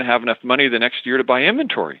where you're going to have enough money the next year to buy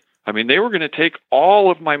inventory. I mean, they were going to take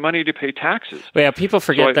all of my money to pay taxes. Well, yeah, people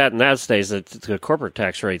forget that in those days that the corporate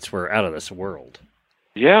tax rates were out of this world.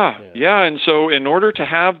 Yeah. And so in order to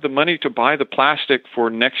have the money to buy the plastic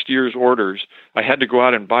for next year's orders, I had to go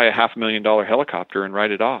out and buy a $500,000 helicopter and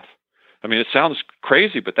write it off. I mean, it sounds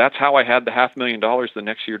crazy, but that's how I had the $500,000 the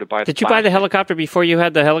next year to buy the plastic. Did you buy the helicopter before you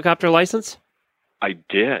had the helicopter license? I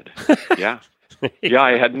did, yeah. Yeah,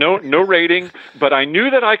 I had no rating, but I knew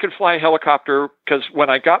that I could fly a helicopter because when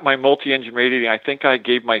I got my multi-engine rating, I think I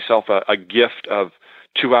gave myself a gift of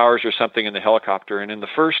 2 hours or something in the helicopter. And in the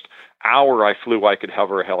first hour I flew, I could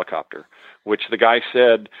hover a helicopter, which the guy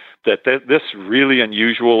said that this is really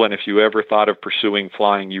unusual. And if you ever thought of pursuing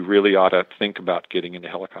flying, you really ought to think about getting into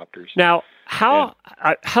helicopters. Now,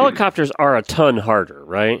 helicopters are a ton harder,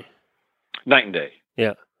 right? Night and day.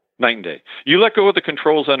 Yeah. Night and day. You let go of the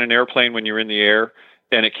controls on an airplane when you're in the air,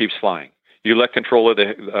 and it keeps flying. You let control of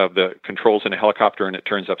the controls in a helicopter, and it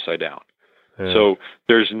turns upside down. Yeah. So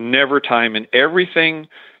there's never time, and everything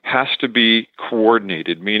has to be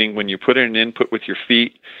coordinated, meaning when you put in an input with your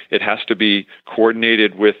feet, it has to be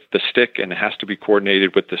coordinated with the stick and it has to be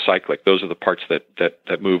coordinated with the cyclic. Those are the parts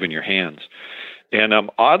that move in your hands. And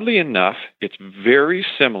oddly enough, it's very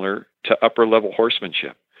similar to upper level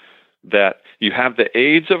horsemanship, that you have the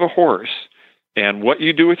aids of a horse, and what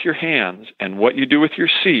you do with your hands and what you do with your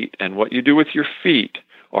seat and what you do with your feet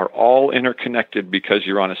are all interconnected because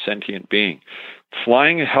you're on a sentient being.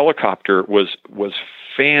 Flying a helicopter was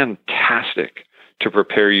fantastic to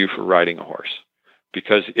prepare you for riding a horse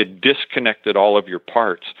because it disconnected all of your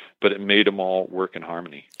parts, but it made them all work in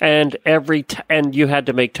harmony. And and you had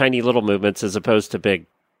to make tiny little movements as opposed to big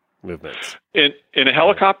movements. In a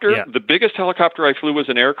helicopter, Yeah. The biggest helicopter I flew was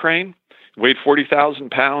an air crane, weighed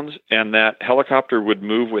 40,000 pounds, and that helicopter would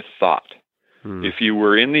move with thought. If you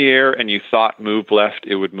were in the air and you thought move left,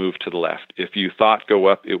 it would move to the left. If you thought go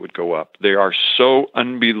up, it would go up. They are so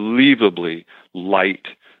unbelievably light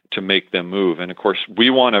to make them move. And of course,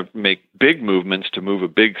 we want to make big movements to move a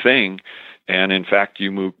big thing. And in fact,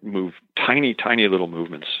 you move tiny, tiny little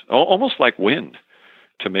movements, almost like wind,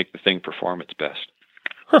 to make the thing perform its best.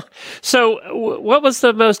 Huh. So what was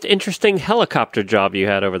the most interesting helicopter job you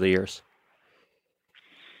had over the years?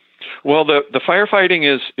 Well, the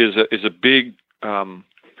firefighting is a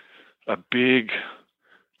big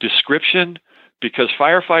description because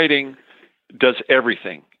firefighting does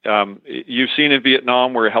everything. You've seen in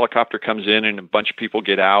Vietnam where a helicopter comes in and a bunch of people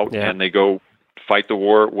get out and they go fight the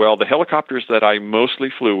war. Well, the helicopters that I mostly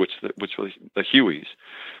flew, which was the Hueys,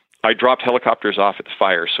 I dropped helicopters off at the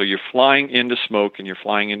fire. So you're flying into smoke and you're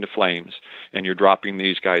flying into flames and you're dropping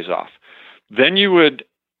these guys off. Then you would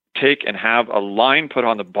take and have a line put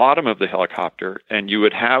on the bottom of the helicopter, and you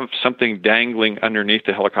would have something dangling underneath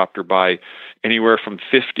the helicopter by anywhere from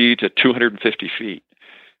 50 to 250 feet.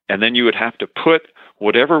 And then you would have to put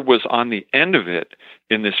whatever was on the end of it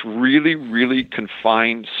in this really, really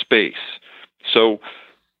confined space. So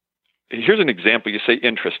here's an example. You say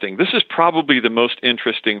interesting. This is probably the most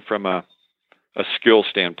interesting from a skill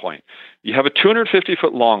standpoint. You have a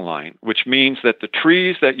 250-foot long line, which means that the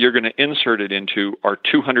trees that you're going to insert it into are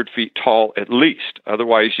 200 feet tall at least.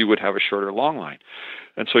 Otherwise, you would have a shorter long line.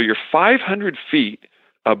 And so you're 500 feet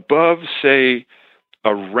above, say,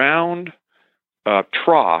 a round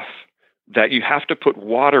trough that you have to put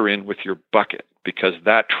water in with your bucket, because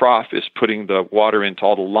that trough is putting the water into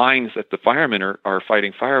all the lines that the firemen are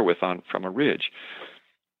fighting fire with from a ridge.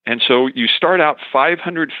 And so you start out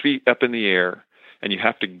 500 feet up in the air, and you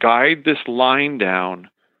have to guide this line down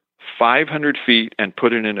 500 feet and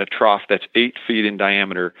put it in a trough that's 8 feet in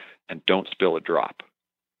diameter and don't spill a drop.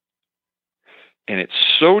 And it's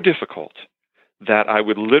so difficult that I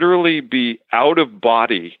would literally be out of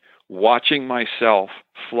body watching myself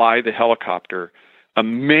fly the helicopter,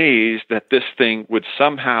 amazed that this thing would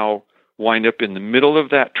somehow wind up in the middle of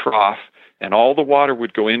that trough and all the water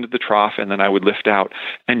would go into the trough and then I would lift out,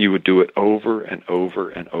 and you would do it over and over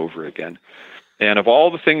and over again. And of all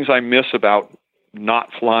the things I miss about not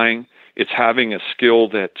flying, it's having a skill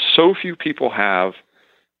that so few people have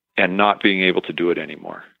and not being able to do it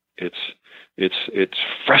anymore. It's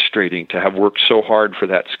frustrating to have worked so hard for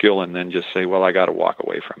that skill and then just say, well, I got to walk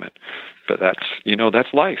away from it. But that's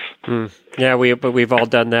life. Yeah, we've all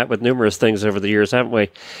done that with numerous things over the years, haven't we?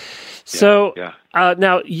 So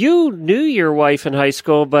now you knew your wife in high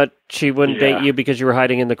school, but she wouldn't date you because you were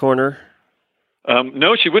hiding in the corner?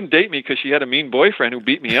 No, she wouldn't date me because she had a mean boyfriend who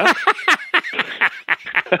beat me up.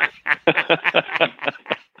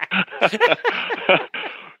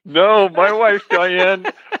 No, my wife Diane,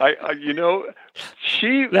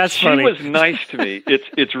 she was nice to me.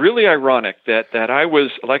 It's really ironic that I was,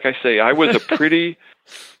 like I say, I was a pretty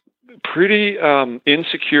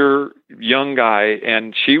insecure young guy,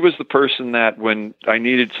 and she was the person that when I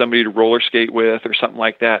needed somebody to roller skate with or something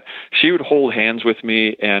like that, she would hold hands with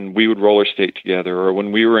me and we would roller skate together. Or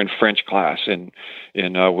when we were in French class in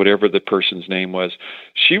whatever the person's name was,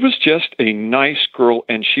 she was just a nice girl,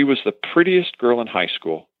 and she was the prettiest girl in high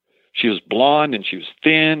school. She was blonde and she was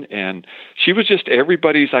thin, and she was just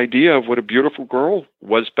everybody's idea of what a beautiful girl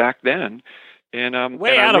was back then. And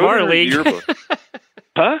way out of our league.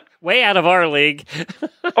 Huh? Way out of our league.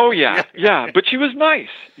 Oh, yeah. But she was nice.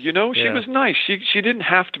 She was nice. She didn't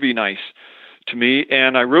have to be nice to me.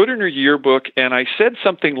 And I wrote in her yearbook, and I said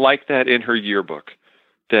something like that in her yearbook,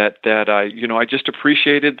 that I just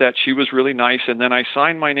appreciated that she was really nice. And then I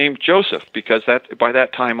signed my name Joseph, because by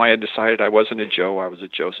that time I had decided I wasn't a Joe, I was a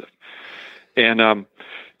Joseph.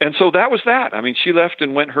 And so that was that. I mean, she left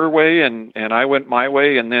and went her way, and I went my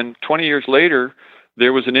way. And then 20 years later,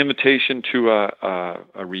 there was an invitation to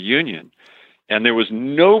a reunion, And there was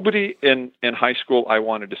nobody in high school I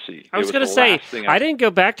wanted to see. I was going to say, I didn't go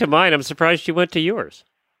back to mine. I'm surprised you went to yours.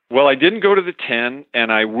 Well, I didn't go to the 10,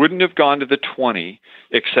 and I wouldn't have gone to the 20,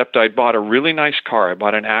 except I bought a really nice car. I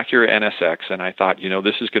bought an Acura NSX, and I thought,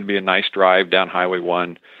 this is going to be a nice drive down Highway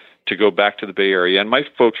 1 to go back to the Bay Area. And my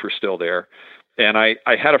folks were still there. And I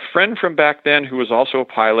had a friend from back then who was also a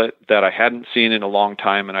pilot that I hadn't seen in a long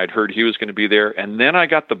time, and I'd heard he was going to be there. And then I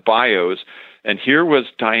got the bios, and here was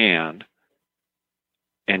Diane,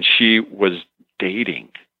 and she was dating.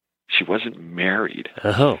 She wasn't married.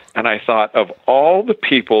 Oh. And I thought, of all the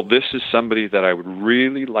people, this is somebody that I would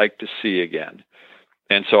really like to see again.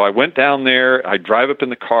 And so I went down there. I drive up in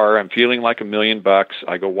the car. I'm feeling like $1 million.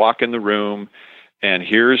 I go walk in the room, and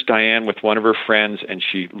here's Diane with one of her friends, and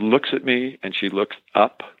she looks at me, and she looks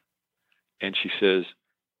up, and she says,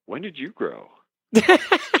 "When did you grow?"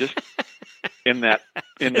 Just in that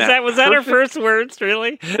was that her first words,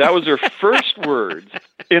 really? That was her first words.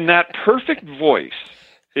 In that perfect voice,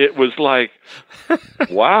 it was like,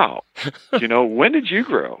 wow, when did you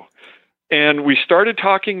grow? And we started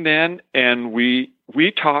talking then, and we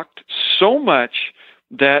talked so much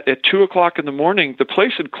that at 2:00 in the morning, the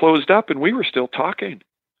place had closed up and we were still talking.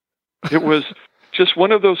 It was just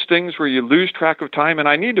one of those things where you lose track of time. And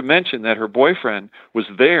I need to mention that her boyfriend was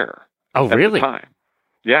there. Oh, really? At the time.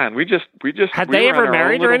 Yeah, and we just had they ever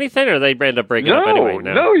married or anything, or they ended up breaking up anyway?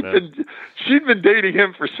 No. She'd been dating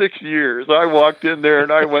him for 6 years. I walked in there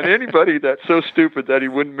and I went, anybody that's so stupid that he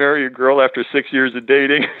wouldn't marry a girl after 6 years of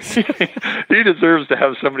dating, he deserves to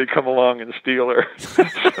have somebody come along and steal her.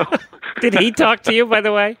 So. Did he talk to you, by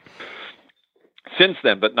the way? Since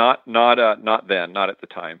then, but not then, not at the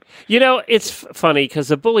time. It's funny because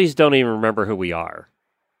the bullies don't even remember who we are.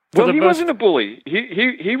 Well, he wasn't a bully.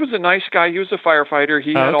 He was a nice guy. He was a firefighter.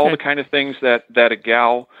 He had all the kind of things that a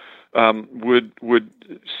gal would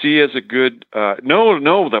see as a good.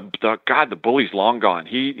 The bully's long gone.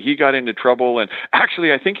 He got into trouble, and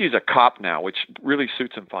actually, I think he's a cop now, which really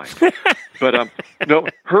suits him fine. But no,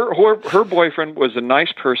 her boyfriend was a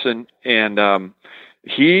nice person, and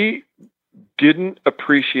he didn't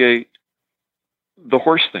appreciate the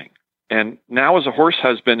horse thing. And now, as a horse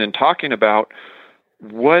husband, and talking about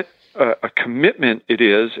what a commitment it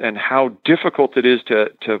is and how difficult it is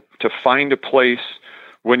to find a place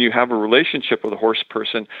when you have a relationship with a horse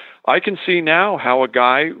person, I can see now how a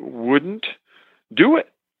guy wouldn't do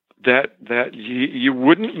it, that you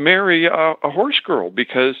wouldn't marry a horse girl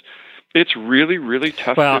because it's really, really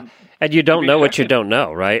tough. Well, and you don't know what you don't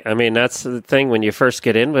know, right? I mean, that's the thing when you first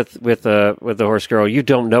get in with the horse girl, you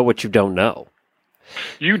don't know what you don't know.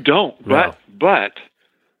 You don't, but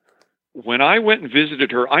when I went and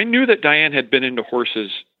visited her, I knew that Diane had been into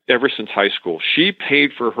horses ever since high school. She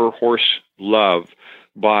paid for her horse love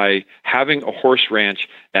by having a horse ranch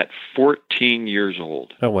at 14 years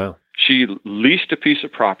old. Oh, wow. She leased a piece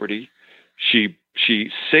of property. She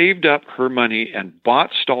saved up her money and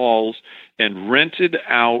bought stalls and rented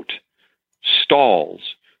out stalls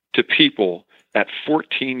to people at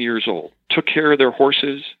 14 years old. Took care of their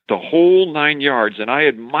horses, the whole 9 yards. And I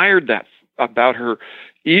admired that about her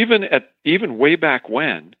even way back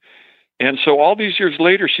when. And so all these years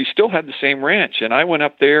later, she still had the same ranch. And I went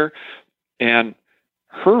up there, and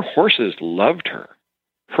her horses loved her.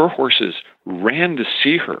 Her horses ran to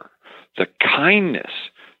see her. The kindness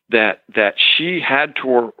that she had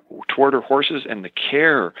toward her horses and the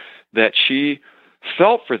care that she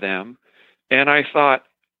felt for them. And I thought,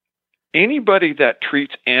 anybody that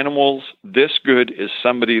treats animals this good is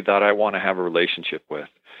somebody that I want to have a relationship with.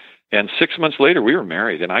 And 6 months later, we were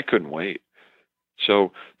married, and I couldn't wait.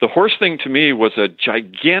 So the horse thing to me was a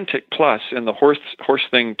gigantic plus, and the horse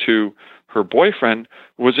thing to her boyfriend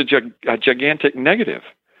was a gigantic negative.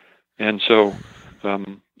 And so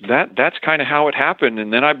that's kind of how it happened.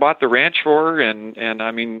 And then I bought the ranch for her, and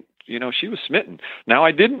I mean, she was smitten. Now,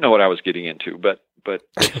 I didn't know what I was getting into, but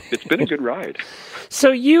it's been a good ride.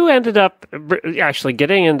 So you ended up actually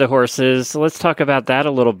getting into horses. Let's talk about that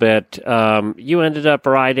a little bit. You ended up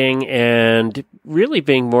riding and really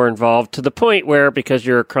being more involved to the point where, because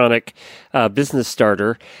you're a chronic business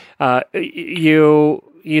starter,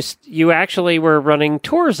 you actually were running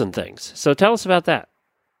tours and things. So tell us about that.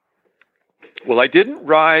 Well, I didn't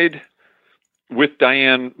ride with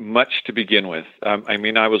Diane much to begin with. I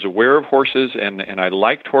mean, I was aware of horses and I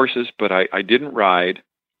liked horses, but I didn't ride.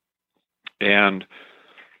 And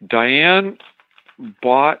Diane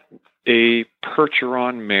bought a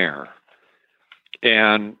Percheron mare,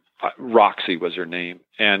 and Roxy was her name.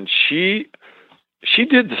 And she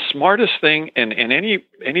did the smartest thing. And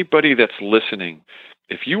anybody that's listening,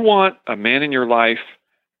 if you want a man in your life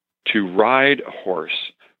to ride a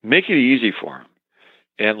horse, make it easy for them.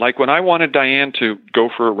 And like when I wanted Diane to go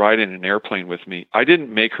for a ride in an airplane with me, I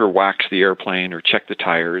didn't make her wax the airplane or check the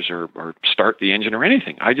tires or start the engine or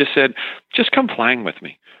anything. I just said, just come flying with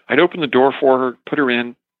me. I'd open the door for her, put her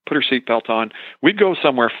in, put her seatbelt on. We'd go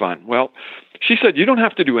somewhere fun. Well, she said, you don't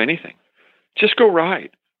have to do anything. Just go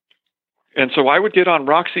ride. And so I would get on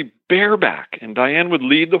Roxy bareback, and Diane would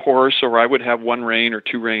lead the horse, or I would have one rein or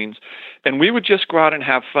two reins, and we would just go out and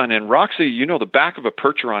have fun. And Roxy, the back of a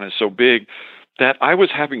Percheron is so big that I was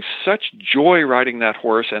having such joy riding that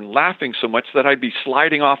horse and laughing so much that I'd be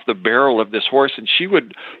sliding off the barrel of this horse, and she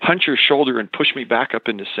would hunch her shoulder and push me back up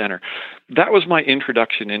into center. That was my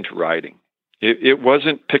introduction into riding. It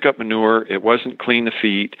wasn't pick up manure. It wasn't clean the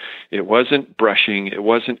feet. It wasn't brushing. It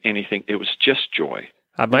wasn't anything. It was just joy.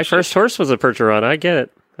 My first horse was a Percheron. I get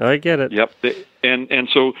it. Yep. And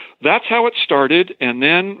so that's how it started. And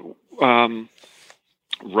then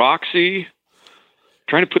Roxy,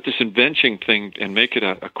 trying to put this invention thing and make it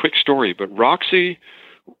a quick story, but Roxy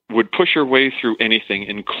would push her way through anything,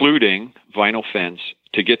 including vinyl fence,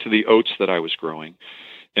 to get to the oats that I was growing.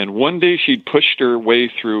 And one day she'd pushed her way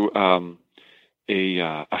through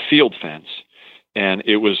a field fence. And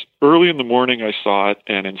it was early in the morning I saw it,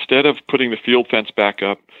 and instead of putting the field fence back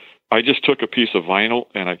up, I just took a piece of vinyl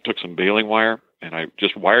and I took some baling wire and I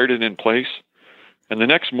just wired it in place. And the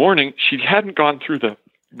next morning, she hadn't gone through the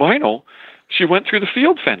vinyl. She went through the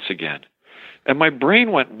field fence again. And my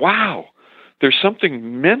brain went, wow, there's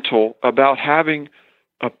something mental about having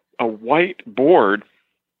a white board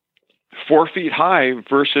 4 feet high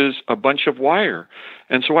versus a bunch of wire.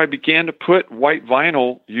 And so I began to put white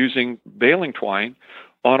vinyl using baling twine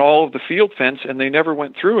on all of the field fence, and they never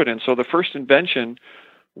went through it. And so the first invention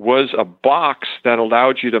was a box that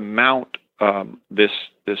allowed you to mount this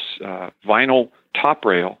vinyl top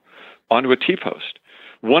rail onto a T-post.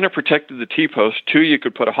 One, it protected the T-post. Two, you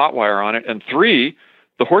could put a hot wire on it. And three,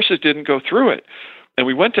 the horses didn't go through it. And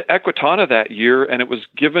we went to Equitana that year, and it was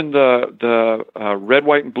given the red,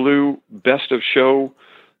 white, and blue Best of Show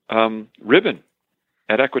ribbon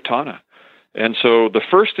at Equitana. And so the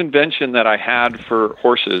first invention that I had for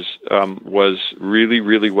horses was really,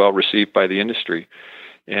 really well received by the industry.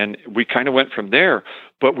 And we kind of went from there.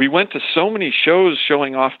 But we went to so many shows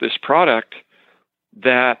showing off this product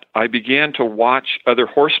that I began to watch other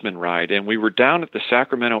horsemen ride. And we were down at the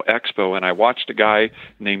Sacramento Expo, and I watched a guy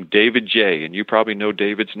named David J., and you probably know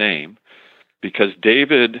David's name, because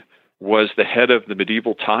David was the head of the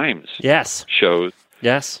Medieval Times shows.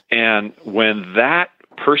 Yes. And when that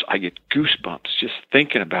person, I get goosebumps just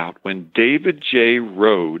thinking about when David J.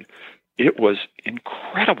 rode, it was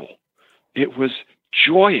incredible. It was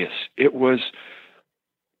joyous.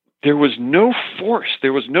 There was no force.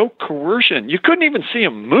 There was no coercion. You couldn't even see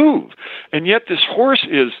him move. And yet this horse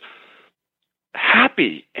is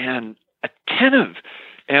happy and attentive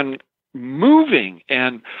and moving.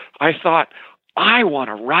 And I thought, I want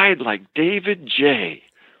to ride like David J.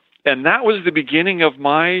 And that was the beginning of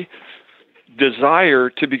my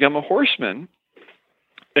desire to become a horseman.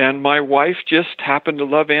 And my wife just happened to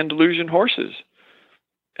love Andalusian horses.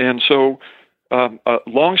 And so,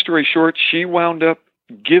 long story short, she wound up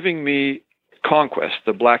giving me Conquest,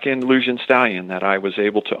 the black Andalusian stallion that I was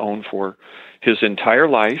able to own for his entire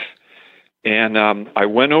life. And I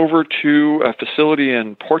went over to a facility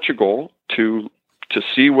in Portugal to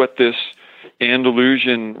see what this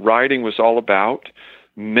Andalusian riding was all about,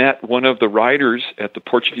 met one of the riders at the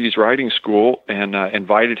Portuguese riding school and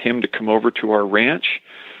invited him to come over to our ranch.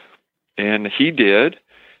 And he did.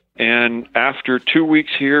 And after 2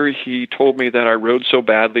 weeks here, he told me that I rode so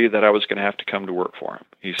badly that I was going to have to come to work for him.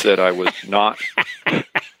 He said I was not. He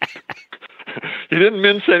didn't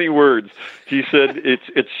mince any words. He said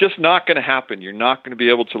it's just not going to happen. You're not going to be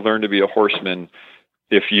able to learn to be a horseman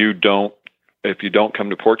if you don't come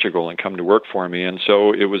to Portugal and come to work for me. And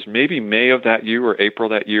so it was maybe May of that year or April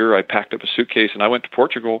that year, I packed up a suitcase and I went to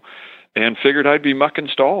Portugal and figured I'd be mucking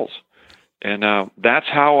stalls. And that's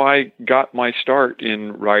how I got my start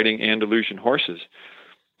in riding Andalusian horses.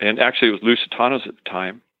 And actually, it was Lusitanos at the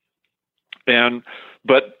time.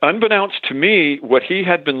 But unbeknownst to me, what he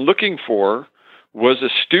had been looking for was a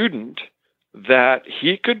student that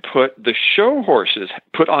he could put on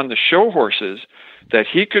the show horses that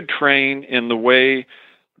he could train in the way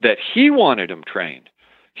that he wanted them trained.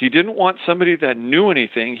 He didn't want somebody that knew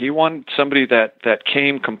anything. He wanted somebody that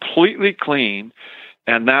came completely clean.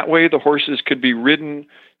 And that way the horses could be ridden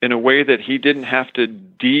in a way that he didn't have to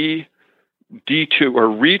detune or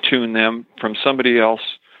retune them from somebody else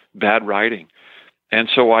bad riding. And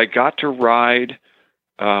so I got to ride,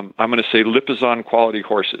 I'm going to say Lipizzan quality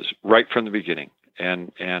horses right from the beginning.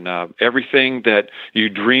 and everything that you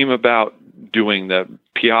dream about doing, the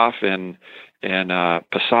piaffe and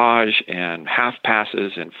passage and half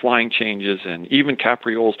passes and flying changes and even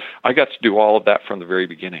caprioles. I got to do all of that from the very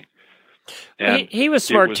beginning. And he was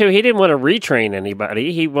smart too. He didn't want to retrain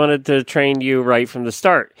anybody. He wanted to train you right from the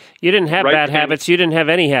start. You didn't have bad habits. You didn't have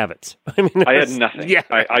any habits. I mean, I had nothing. Yeah.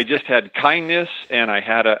 I just had kindness, and I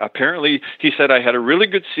had apparently, he said I had a really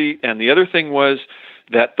good seat. And the other thing was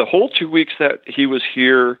that the whole 2 weeks that he was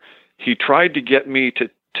here, he tried to get me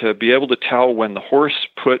to be able to tell when the horse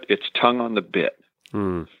put its tongue on the bit.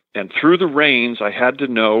 And through the reins, I had to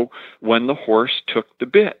know when the horse took the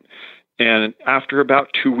bit. And after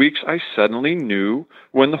about 2 weeks, I suddenly knew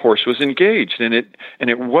when the horse was engaged. And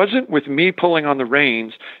it wasn't with me pulling on the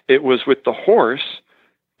reins. It was with the horse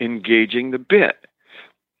engaging the bit.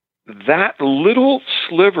 That little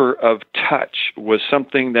sliver of touch was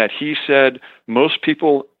something that he said most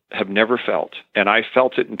people have never felt. And I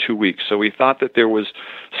felt it in 2 weeks. So we thought that there was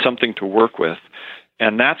something to work with.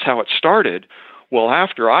 And that's how it started. Well,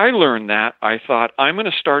 after I learned that, I thought, I'm going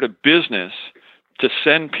to start a business to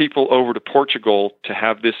send people over to Portugal to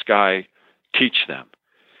have this guy teach them.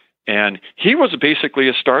 And he was basically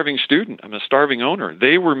a starving student. I'm a starving owner.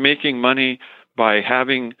 They were making money by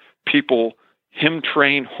having him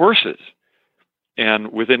train horses.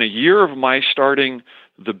 And within a year of my starting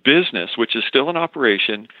the business, which is still in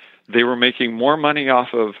operation, they were making more money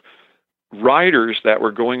off of riders that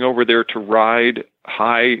were going over there to ride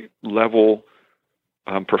high-level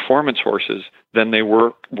performance horses than they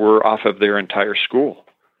were off of their entire school.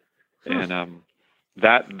 And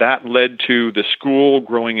that led to the school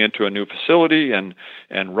growing into a new facility, and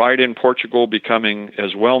Ride in Portugal becoming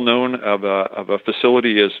as well known of a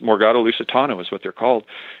facility as Morgado Lusitano is what they're called.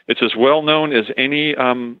 It's as well known as any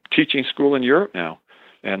teaching school in Europe now.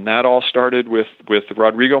 And that all started with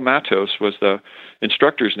Rodrigo Matos was the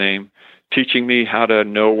instructor's name, teaching me how to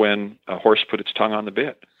know when a horse put its tongue on the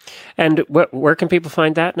bit. And where can people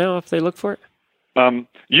find that now if they look for it?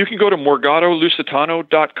 You can go to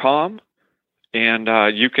morgadolusitano.com, and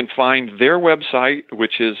you can find their website,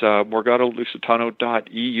 which is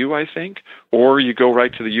morgadolusitano.eu, I think, or you go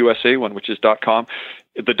right to the USA one, which is .com.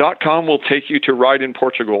 The .com will take you to Ride in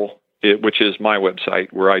Portugal, which is my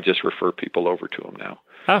website, where I just refer people over to them now.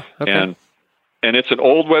 Oh, okay. And it's an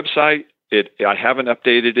old website. I haven't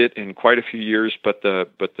updated it in quite a few years, but the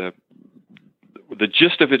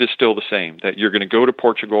gist of it is still the same, that you're going to go to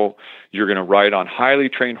Portugal, you're going to ride on highly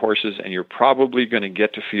trained horses, and you're probably going to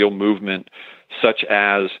get to feel movement such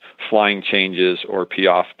as flying changes or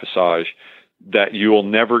piaffe passage that you will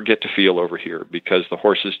never get to feel over here because the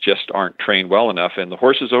horses just aren't trained well enough. And the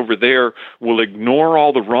horses over there will ignore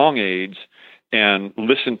all the wrong aids and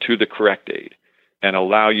listen to the correct aid, and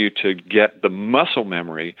allow you to get the muscle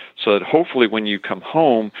memory so that hopefully when you come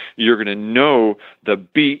home, you're going to know the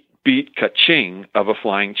beat, ka-ching of a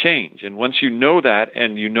flying change. And once you know that,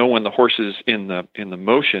 and you know when the horse is in the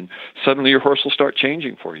motion, suddenly your horse will start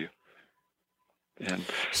changing for you.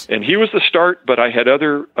 And he was the start, but I had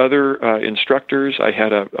other instructors. I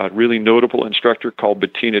had a really notable instructor called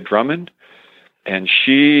Bettina Drummond, and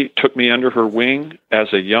she took me under her wing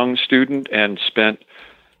as a young student and spent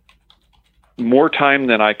more time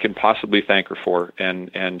than I can possibly thank her for.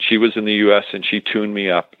 And she was in the U.S. and she tuned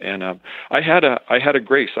me up. And I had a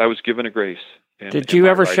grace. I was given a grace. Did you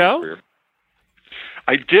ever show? Career.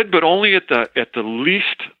 I did, but only at the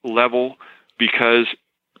least level, because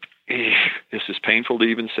this is painful to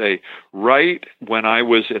even say. Right when I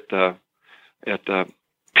was at the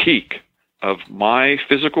peak of my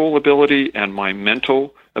physical ability and my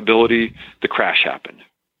mental ability, the crash happened.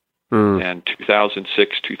 And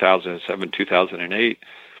 2006, 2007, 2008.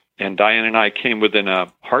 And Diane and I came within a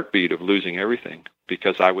heartbeat of losing everything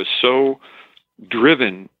because I was so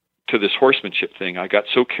driven to this horsemanship thing. I got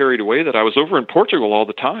so carried away that I was over in Portugal all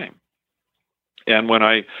the time. And when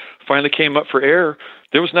I finally came up for air,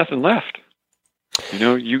 there was nothing left. You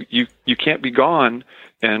know, you can't be gone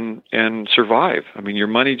and survive. I mean, your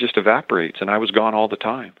money just evaporates, and I was gone all the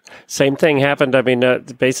time. Same thing happened. I mean,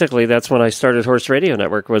 basically, that's when I started Horse Radio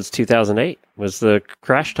Network. Was 2008 was the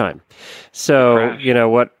crash time. So you know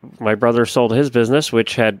what? My brother sold his business,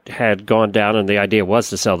 which had gone down, and the idea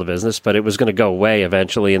was to sell the business, but it was going to go away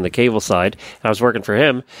eventually in the cable side. I was working for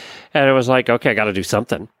him, and it was like, okay, I got to do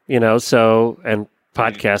something, you know. So and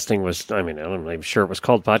podcasting was, I mean, I'm not even sure it was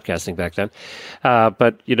called podcasting back then.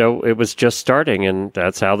 But, you know, it was just starting, and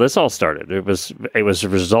that's how this all started. It was a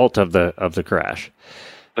result of the crash.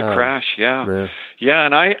 The crash, yeah. Yeah,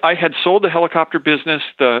 and I had sold the helicopter business.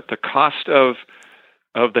 The cost of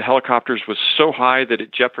the helicopters was so high that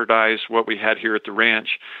it jeopardized what we had here at the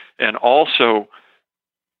ranch. And also,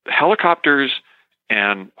 helicopters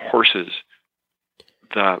and horses,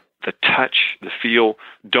 the touch, the feel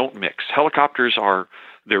don't mix. Helicopters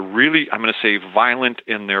they're really, I'm going to say, violent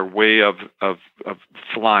in their way of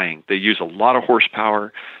flying. They use a lot of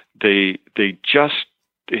horsepower. They just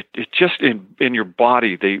in your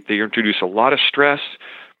body, they introduce a lot of stress.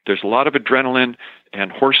 There's a lot of adrenaline.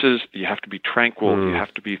 And horses, you have to be tranquil. You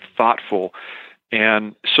have to be thoughtful.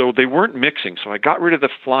 And so they weren't mixing. So I got rid of the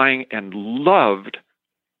flying and loved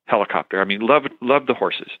helicopter. I mean, loved the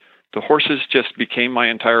horses. The horses just became my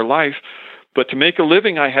entire life. But to make a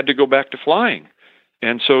living, I had to go back to flying.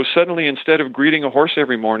 And so suddenly, instead of greeting a horse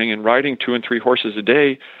every morning and riding 2 and 3 horses a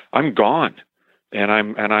day, I'm gone. And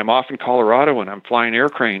I'm off in Colorado, and I'm flying air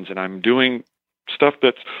cranes, and I'm doing stuff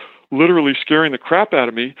that's literally scaring the crap out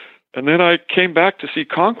of me. And then I came back to see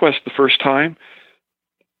Conquest the first time.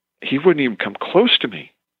 He wouldn't even come close to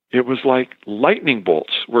me. It was like lightning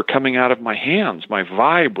bolts were coming out of my hands. My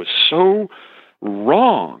vibe was so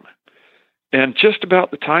wrong. And just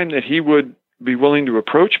about the time that he would be willing to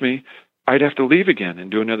approach me, I'd have to leave again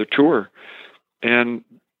and do another tour. And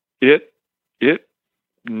it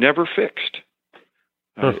never fixed.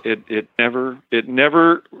 It never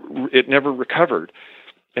recovered.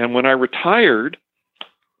 And when I retired,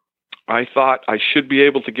 I thought I should be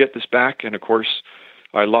able to get this back. And of course,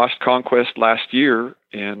 I lost Conquest last year,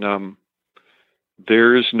 and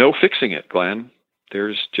there's no fixing it, Glenn.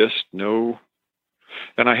 There's just no.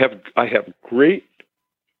 And I have great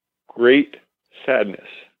sadness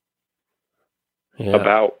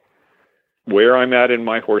about where I'm at in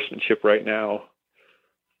my horsemanship right now,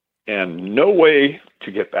 and no way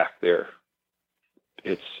to get back there.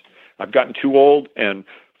 I've gotten too old, and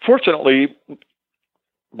fortunately,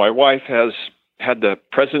 my wife has had the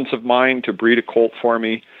presence of mind to breed a colt for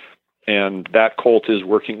me, and that colt is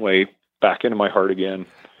working way back into my heart again.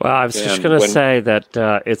 Well, I was just going to say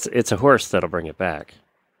that it's a horse that'll bring it back.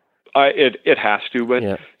 It has to,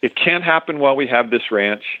 but it can't happen while we have this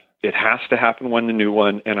ranch. It has to happen when the new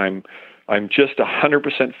one, and I'm just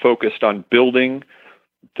 100% focused on building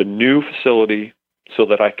the new facility so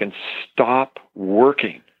that I can stop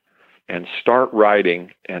working and start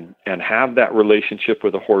riding and have that relationship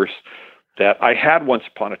with a horse that I had once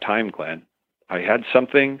upon a time, Glenn. I had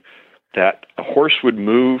something that a horse would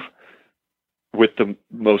move with the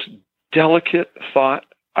most delicate thought.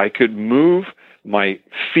 I could move my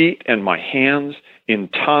feet and my hands in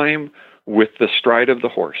time with the stride of the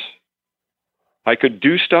horse. I could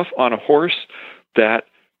do stuff on a horse that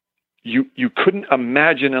you couldn't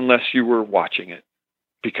imagine unless you were watching it,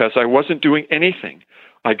 because I wasn't doing anything.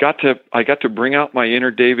 I got to bring out my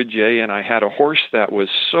inner David J, and I had a horse that was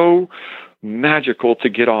so magical to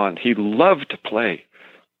get on. He loved to play.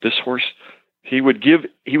 This horse, he would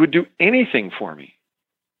do anything for me.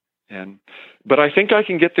 But I think I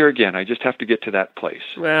can get there again. I just have to get to that place.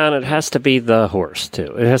 Well, and it has to be the horse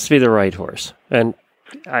too. It has to be the right horse. And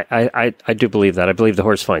I do believe that. I believe the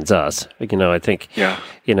horse finds us. I think,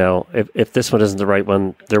 if this one isn't the right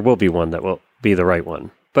one, there will be one that will be the right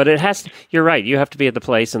one. But it has to, you're right. You have to be at the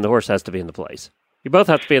place, and the horse has to be in the place. You both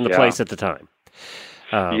have to be in the place at the time.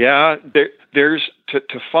 There's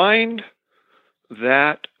to find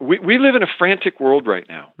that we live in a frantic world right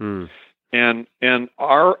now, and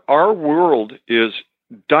our world is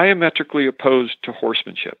diametrically opposed to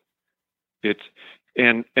horsemanship.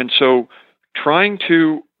 So trying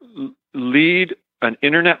to lead an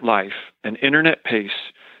internet life, an internet pace,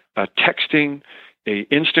 texting, a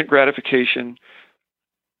instant gratification,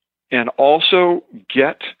 and also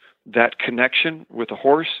get that connection with a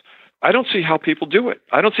horse, I don't see how people do it.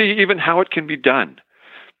 I don't see even how it can be done.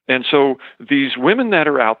 And so these women that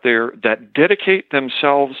are out there that dedicate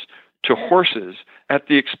themselves to horses at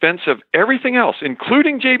the expense of everything else,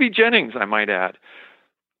 including J.B. Jennings, I might add,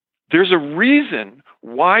 there's a reason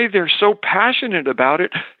why they're so passionate about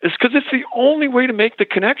it, is because it's the only way to make the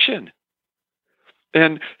connection.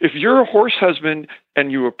 And if you're a horse husband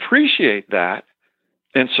and you appreciate that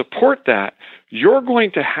and support that, you're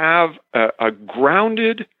going to have a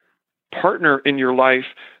grounded partner in your life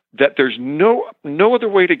that there's no other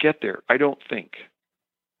way to get there, I don't think.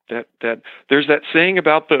 That there's that saying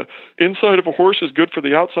about the inside of a horse is good for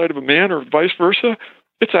the outside of a man, or vice versa.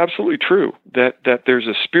 It's absolutely true that there's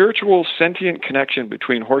a spiritual, sentient connection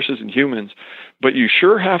between horses and humans, but you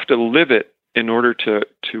sure have to live it in order to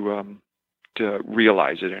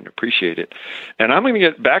realize it and appreciate it. And I'm going to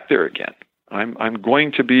get back there again. I'm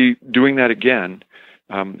going to be doing that again.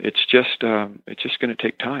 It's just going to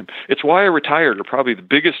take time. It's why I retired, or probably the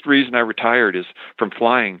biggest reason I retired is from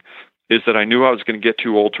flying, is that I knew I was going to get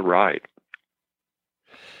too old to ride.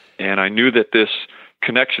 And I knew that this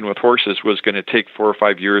connection with horses was going to take 4 or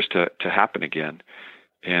 5 years to happen again.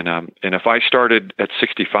 And if I started at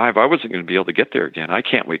 65, I wasn't going to be able to get there again. I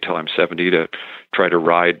can't wait till I'm 70 to try to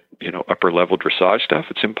ride, upper level dressage stuff.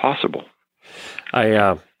 It's impossible.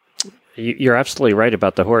 You're absolutely right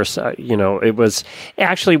about the horse. It was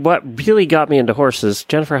actually what really got me into horses.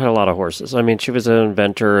 Jennifer had a lot of horses. I mean, she was an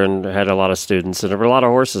inventor and had a lot of students, and there were a lot of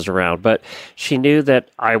horses around. But she knew that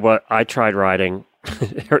I tried riding.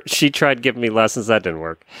 She tried giving me lessons. That didn't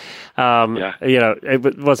work.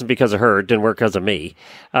 It wasn't because of her. It didn't work because of me.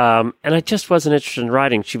 And I just wasn't interested in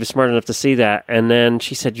riding. She was smart enough to see that. And then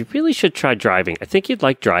she said, "You really should try driving. I think you'd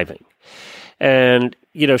like driving." And,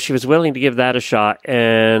 she was willing to give that a shot.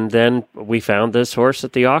 And then we found this horse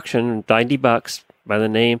at the auction, $90 by the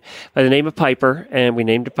name of Piper. And we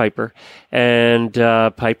named it Piper. And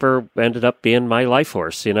Piper ended up being my life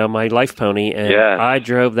horse, my life pony. And I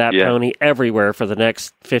drove that pony everywhere for the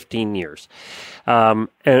next 15 years. And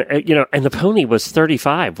the pony was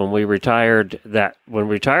 35 when we retired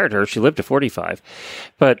her. She lived to 45.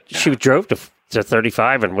 But she drove to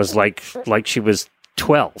 35 and was like she was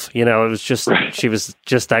 12. It was just, she was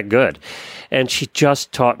just that good. And she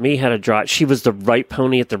just taught me how to drive. She was the right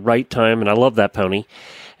pony at the right time, and I love that pony.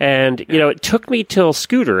 And, it took me till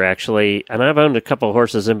Scooter, actually, and I've owned a couple of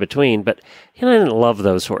horses in between, but, I didn't love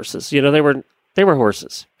those horses. They were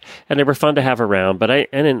horses, and they were fun to have around, but I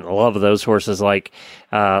didn't love those horses like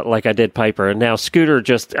I did Piper. And now Scooter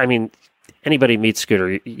anybody meets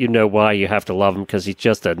Scooter, you know why you have to love him, because he's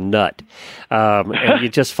just a nut. And you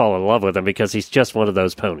just fall in love with him because he's just one of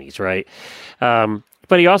those ponies, right?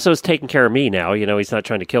 But he also is taking care of me now. He's not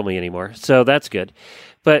trying to kill me anymore. So that's good.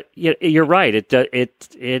 But you're right. I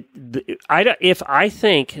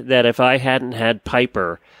think that if I hadn't had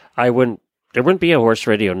Piper, there wouldn't be a horse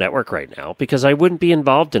radio network right now, because I wouldn't be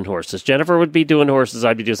involved in horses. Jennifer would be doing horses.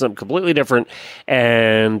 I'd be doing something completely different.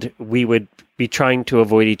 And we would be trying to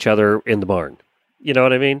avoid each other in the barn. You know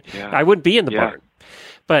what I mean? Yeah. I wouldn't be in the barn,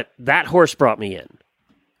 but that horse brought me in.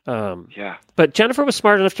 But Jennifer was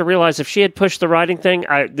smart enough to realize if she had pushed the riding thing,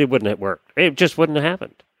 it wouldn't have worked. It just wouldn't have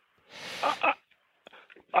happened.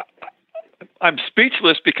 I'm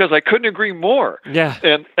speechless because I couldn't agree more. Yeah.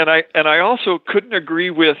 And I also couldn't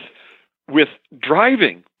agree with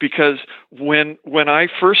driving, because when I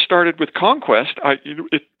first started with Conquest,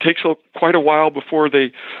 it takes quite a while before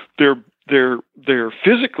they're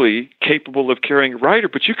physically capable of carrying a rider,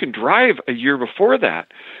 but you can drive a year before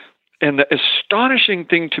that. And the astonishing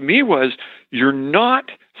thing to me was you're not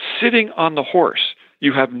sitting on the horse.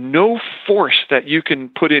 You have no force that you can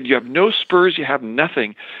put in. You have no spurs. You have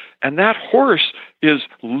nothing. And that horse is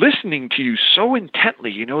listening to you so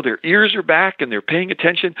intently. Their ears are back and they're paying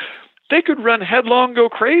attention. They could run headlong, go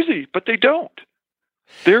crazy, but they don't.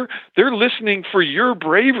 They're listening for your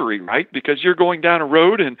bravery, right? Because you're going down a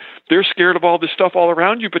road and they're scared of all this stuff all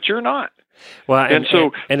around you, but you're not. Well,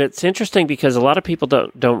 and it's interesting because a lot of people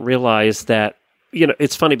don't realize that.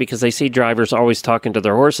 It's funny because they see drivers always talking to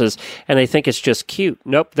their horses and they think it's just cute.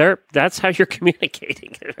 Nope, that's how you're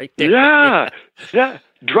communicating right there. Yeah.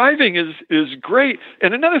 Driving is great.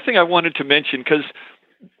 And another thing I wanted to mention, because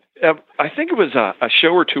I think it was a show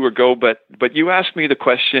or two ago, but you asked me the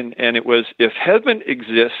question, and it was, if heaven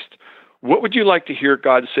exists, what would you like to hear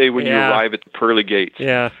God say when you arrive at the pearly gates?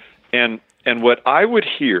 Yeah. And what I would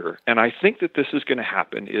hear, and I think that this is going to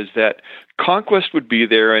happen, is that Conquest would be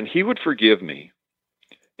there, and he would forgive me,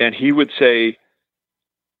 and he would say,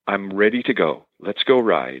 I'm ready to go. Let's go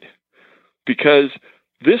ride. Because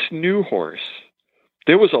this new horse,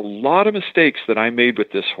 there was a lot of mistakes that I made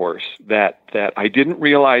with this horse that I didn't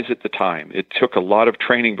realize at the time. It took a lot of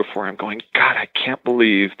training before I'm going, God, I can't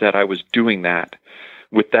believe that I was doing that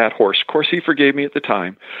with that horse. Of course, he forgave me at the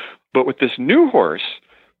time. But with this new horse,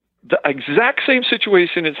 the exact same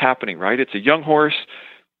situation is happening, right? It's a young horse.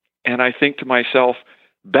 And I think to myself,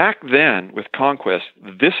 back then with Conquest,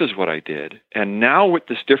 this is what I did. And now with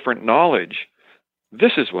this different knowledge,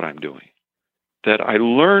 this is what I'm doing. That I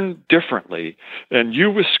learned differently. And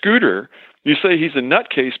you with Scooter, you say he's a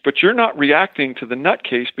nutcase, but you're not reacting to the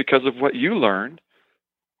nutcase because of what you learned.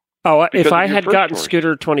 Oh, if I had gotten horse.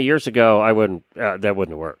 Scooter 20 years ago, I wouldn't. That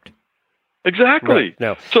wouldn't have worked. Exactly.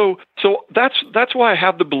 No. So that's why I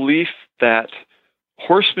have the belief that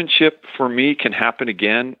horsemanship for me can happen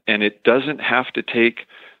again, and it doesn't have to take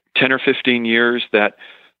 10 or 15 years. That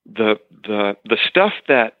the stuff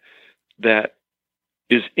that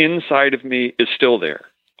is inside of me is still there.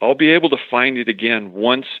 I'll be able to find it again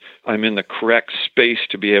once I'm in the correct space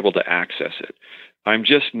to be able to access it. I'm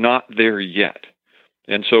just not there yet.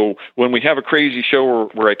 And so when we have a crazy show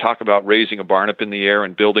where I talk about raising a barn up in the air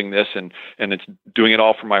and building this and it's doing it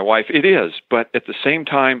all for my wife, it is. But at the same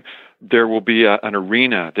time, there will be an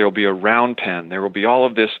arena, there will be a round pen, there will be all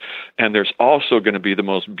of this, and there's also going to be the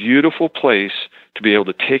most beautiful place to be able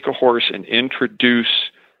to take a horse and introduce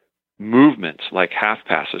movements like half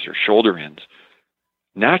passes or shoulder ins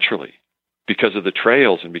naturally because of the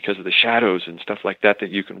trails and because of the shadows and stuff like that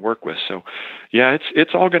you can work with. So, yeah,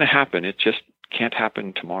 it's all going to happen. It just can't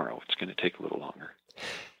happen tomorrow. It's going to take a little longer.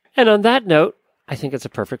 And on that note, I think it's a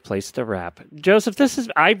perfect place to wrap. Joseph,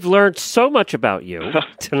 I've learned so much about you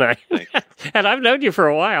tonight. And I've known you for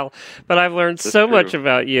a while, but I've learned so much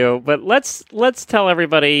about you. But let's tell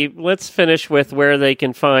everybody, let's finish with where they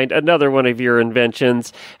can find another one of your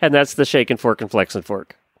inventions, and that's the Shake and Fork and Flex and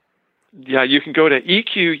Fork. Yeah, you can go to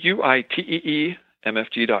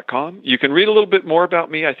EQUITEEMFG.com. You can read a little bit more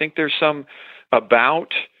about me. I think there's some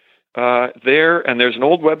about there, and there's an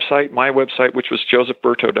old website, my website, which was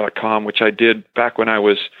josephberto.com, which I did back when I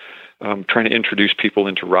was trying to introduce people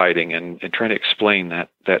into riding and trying to explain that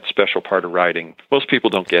special part of riding. Most people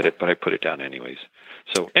don't get it, but I put it down anyways.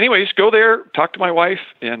 So anyways, go there, talk to my wife,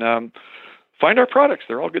 and find our products.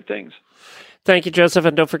 They're all good things. Thank you, Joseph,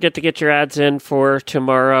 and don't forget to get your ads in for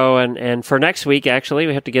tomorrow and for next week, actually.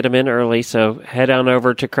 We have to get them in early, so head on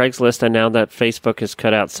over to Craigslist, and now that Facebook has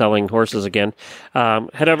cut out selling horses again,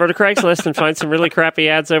 head over to Craigslist and find some really crappy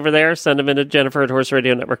ads over there. Send them in to Jennifer at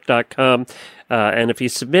horseradionetwork.com. And if you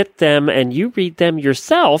submit them and you read them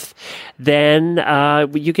yourself, then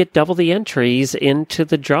you get double the entries into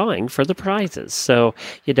the drawing for the prizes. So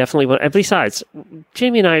you definitely want. And besides,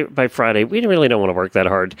 Jamie and I, by Friday, we really don't want to work that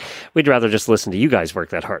hard. We'd rather just listen to you guys work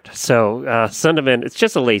that hard. So send them in. It's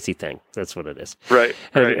just a lazy thing. That's what it is. Right.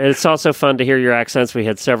 And it's also fun to hear your accents. We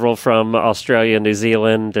had several from Australia, New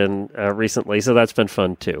Zealand, and recently, so that's been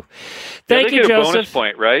fun too. Thank you, Joseph. They get a bonus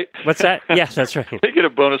point, right? What's that? Yeah, that's right. They get a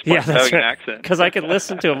bonus point for having an accent. Because I could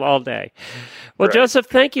listen to them all day. Well, Right. Joseph,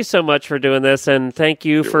 thank you so much for doing this, and thank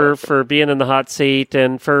you for being in the hot seat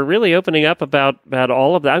and for really opening up about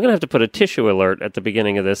all of that. I'm going to have to put a tissue alert at the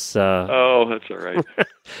beginning of this. Oh, that's all right.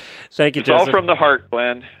 Thank you, It's Joseph. all from the heart,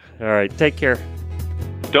 Glenn. All right, take care.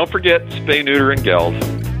 Don't forget, spay, neuter, and geld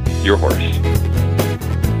your horse.